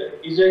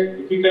is a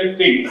difficult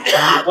thing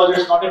because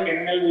it's not a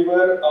perennial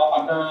river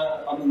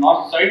on the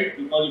north side.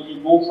 Because if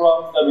you go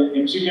from the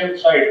MCGM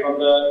side, from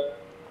the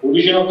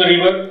origin of the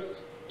river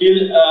till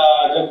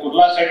the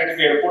Kurla side at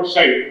the airport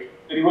side,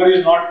 the river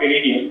is not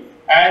perennial.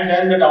 And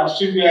then the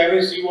downstream we have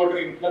a seawater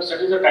influx,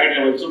 that is the tide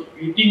level. So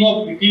treating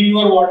of Mithi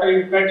River water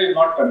in fact is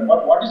not done.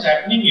 But what is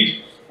happening is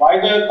why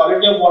the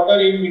quality of water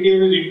in Mithi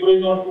River is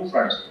improving on two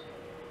fronts.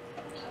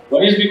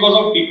 One is because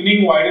of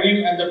deepening,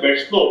 widening and the bed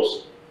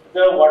slopes.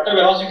 The water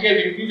velocity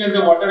has increased and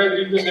the water has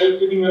reached the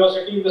self-cleaning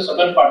velocity in the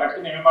southern part, that's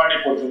the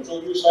MMRD portion.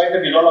 So you saw the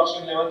dissolved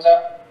oxygen levels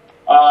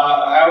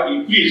have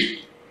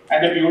increased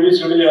and the POD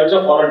CO2 levels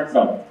have fallen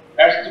down.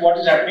 That's what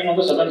is happening on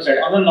the southern side.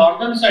 On the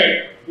northern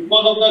side,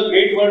 because of the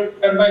great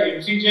work done by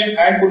MCGM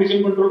and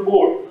Pollution Control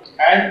Board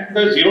and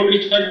the zero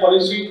discharge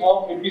policy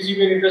of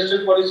MPCB and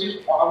industrial policies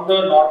on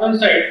the northern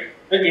side,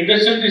 the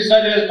industrial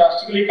discharge has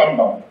drastically come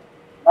down.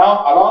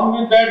 Now,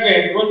 along with that,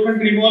 the encroachment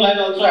removal has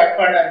also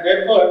happened, and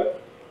therefore,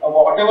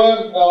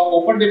 whatever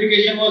open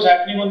defecation was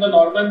happening on the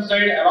northern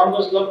side along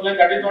the slope line,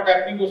 that is not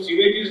happening. So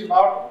sewage is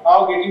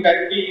now getting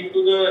directly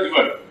into the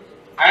river.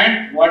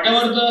 And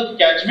whatever the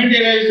catchment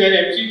area is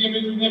there, MCGM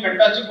is doing a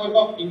fantastic work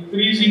of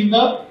increasing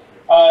the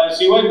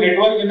sewage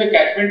network in the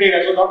catchment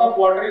area. So a lot of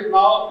water is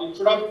now,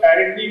 instead of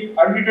directly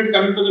untreated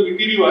coming to the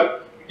Mithi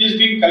River, it is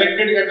being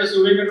collected at the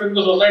sewage network in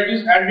the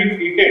societies and being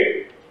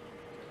treated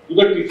to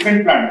the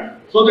treatment plant.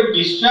 So the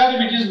discharge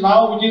which is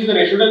the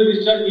residual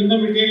discharge in the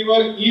Mithi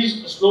River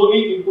is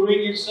slowly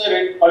improving its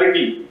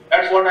quality.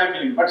 That's what I am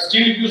feeling. But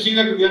still, if you see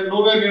that we are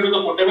nowhere near to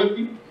the potable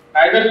thing,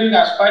 neither we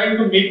are aspiring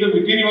to make the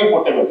Mithi River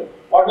potable.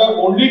 What we are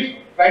only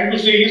trying to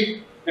say is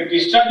the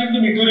discharge in the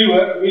Mithi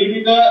River will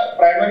be the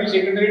primary,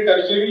 secondary,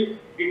 tertiary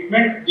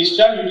treatment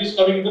discharge which is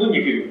coming into the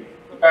Mithi River.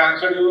 If I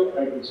answered you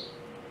right.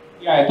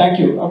 Yeah, thank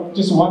you.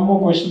 Just one more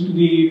question to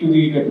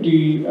the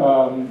deputy,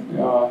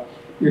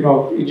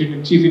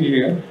 chief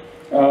engineer.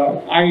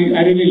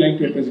 I really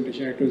liked your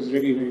presentation. It was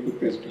really very good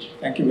presentation.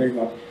 Thank you very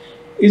much.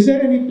 Is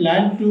there any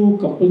plan to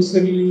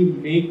compulsorily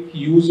make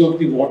use of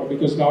the water?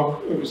 Because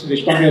now Mr.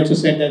 Deshpande also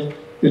said that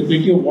there's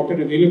plenty of water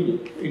available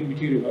in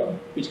Mithi River,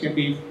 which can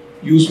be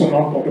used for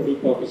non-potable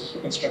purposes, for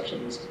construction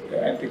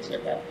and things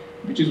like that,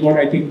 which is what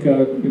I think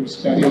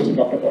Mr. Chari also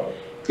talked about.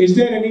 Is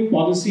there any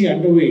policy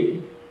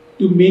underway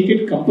to make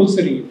it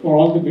compulsory for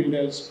all the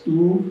builders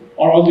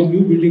or all the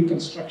new building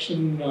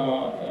construction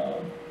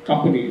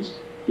companies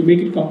to make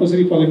it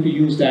compulsory for them to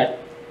use that,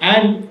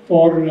 and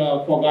for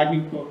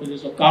gardening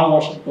purposes or car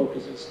washing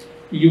purposes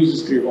to use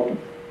this grey water?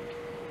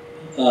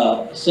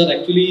 Sir,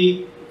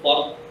 actually,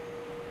 for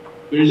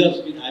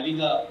builders with having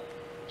a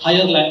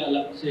higher land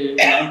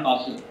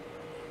parcel,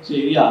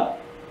 area,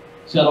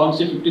 around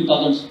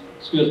 15,000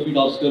 square feet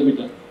or square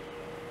meter.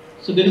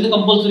 So there is a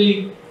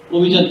compulsory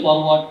provision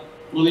for what?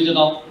 Provision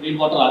of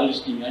rainwater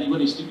harvesting and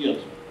even STP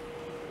also.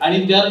 And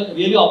if they are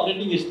really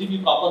operating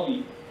STP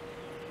properly,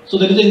 so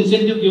there is an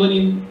incentive given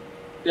in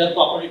their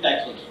property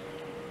tax also.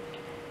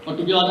 But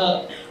to be on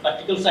a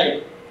practical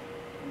side,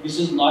 this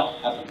is not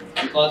happening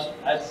because,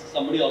 as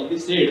somebody already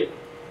said,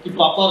 the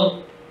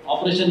proper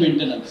operation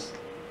maintenance,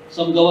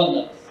 some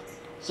governance,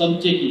 some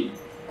checking.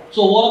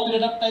 So over a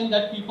period of time,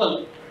 that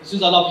people, this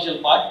is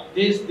unofficial part,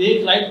 they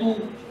try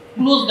to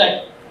close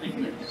that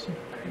treatment.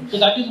 So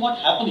that is what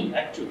happening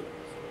actually.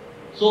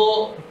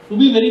 So to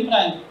be very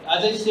frank,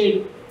 as I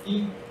said,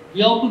 we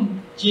have to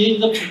change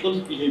the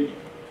people's behavior.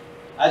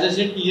 As I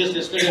said, yes,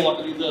 yesterday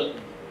water is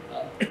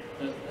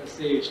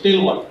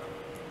stale water.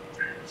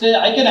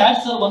 I can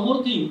add, sir, one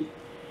more thing.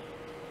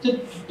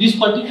 This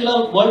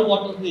particular World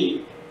Water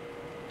Day,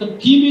 the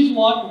theme is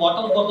what?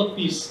 Water for the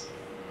peace.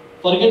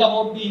 Forget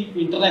about the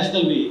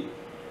international way.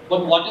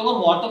 But whatever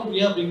water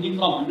we are bringing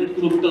from 100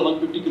 kilometers,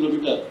 150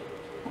 kilometers,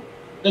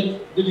 the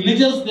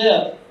villagers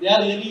there, they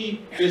are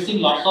really facing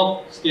lots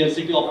of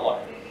scarcity of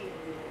water.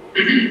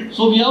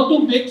 So we have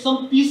to make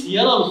some peace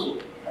here also.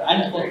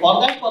 And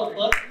for that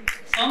purpose,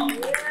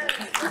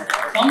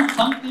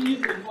 something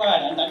is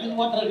required, and that is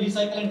what the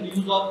recycle and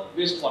reuse of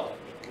wastewater.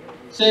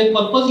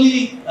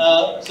 Purposely,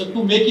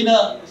 to make in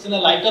a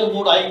lighter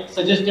mode, I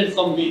suggested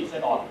some ways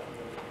and all.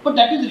 But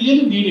that is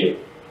really needed.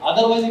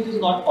 Otherwise, it is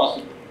not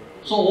possible.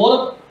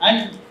 So,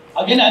 and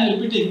again, I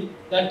am repeating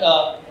that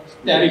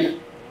tariff,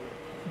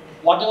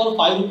 whatever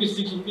 5 rupees,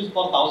 6 rupees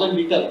per 1,000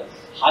 litre,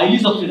 highly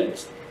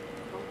subsidized.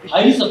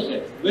 Highly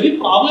subsidized. Very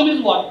problem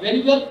is what?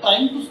 When we are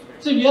trying to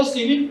say we are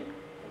selling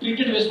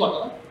treated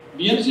wastewater,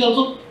 BMC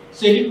also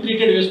selling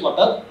treated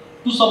wastewater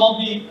to some of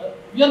the,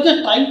 we are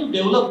just trying to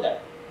develop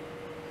that.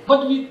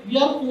 But we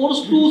are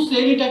forced to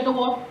sell it at a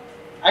what?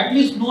 At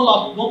least no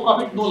loss, no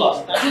profit, no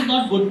loss. That is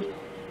not good.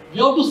 We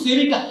have to sell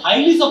it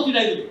highly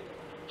subsidized,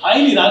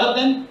 highly, rather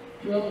than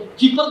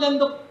cheaper than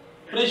the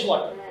fresh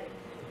water.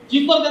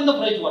 Cheaper than the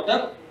fresh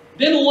water.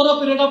 Then over a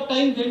period of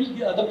time,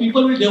 the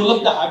people will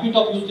develop the habit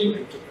of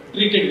using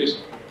treated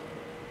waste.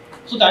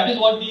 So that is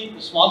what the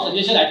small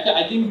suggestion.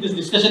 I think this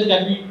discussion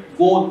can be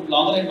go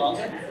longer and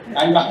longer.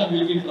 And Madam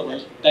will be in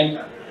trouble. Thank you.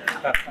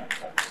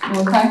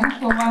 Well, thank you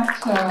so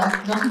much,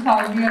 Dr.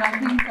 Salvi, and I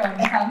think the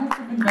panelists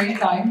have been very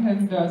kind,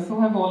 and so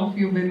have all of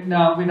you been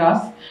with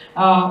us.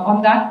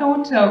 On that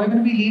note, we're going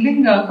to be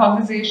leaving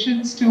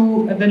conversations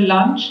to the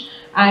lunch,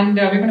 and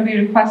we're going to be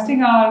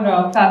requesting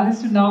our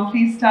panelists to now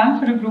please stand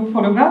for a group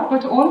photograph,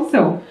 but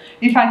also,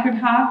 if I could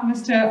have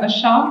Mr.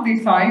 Ashank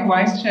Desai,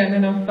 Vice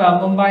Chairman of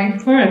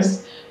Mumbai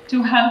first,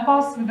 to help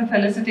us with the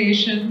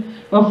felicitation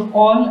of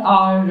all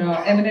our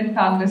eminent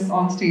panelists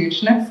on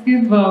stage. Let's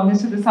give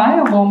Mr.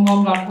 Desai a warm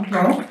round of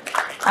applause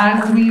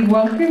as we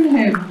welcome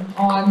him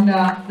on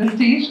the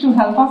stage to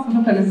help us with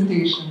the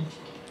felicitation.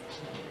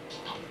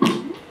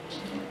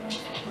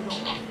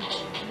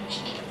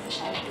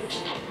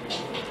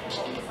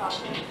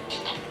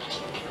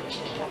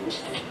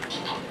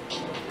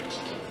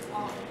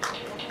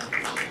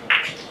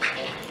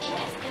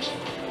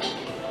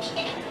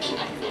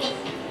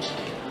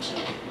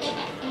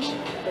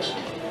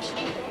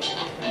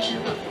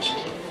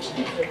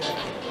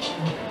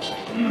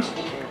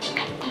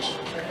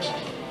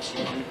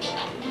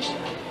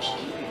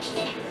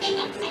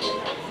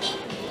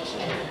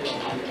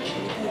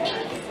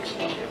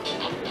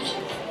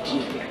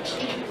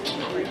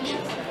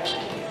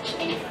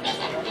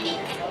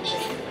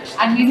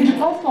 And we will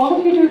request all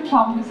of you to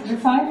come, Mr.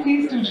 Desai,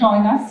 please to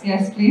join us.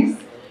 Yes, please.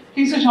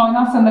 Please to join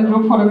us in the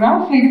group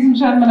photograph. Ladies and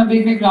gentlemen, a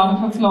big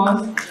round of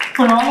applause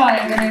for all our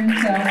eminent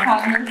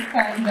panelists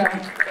and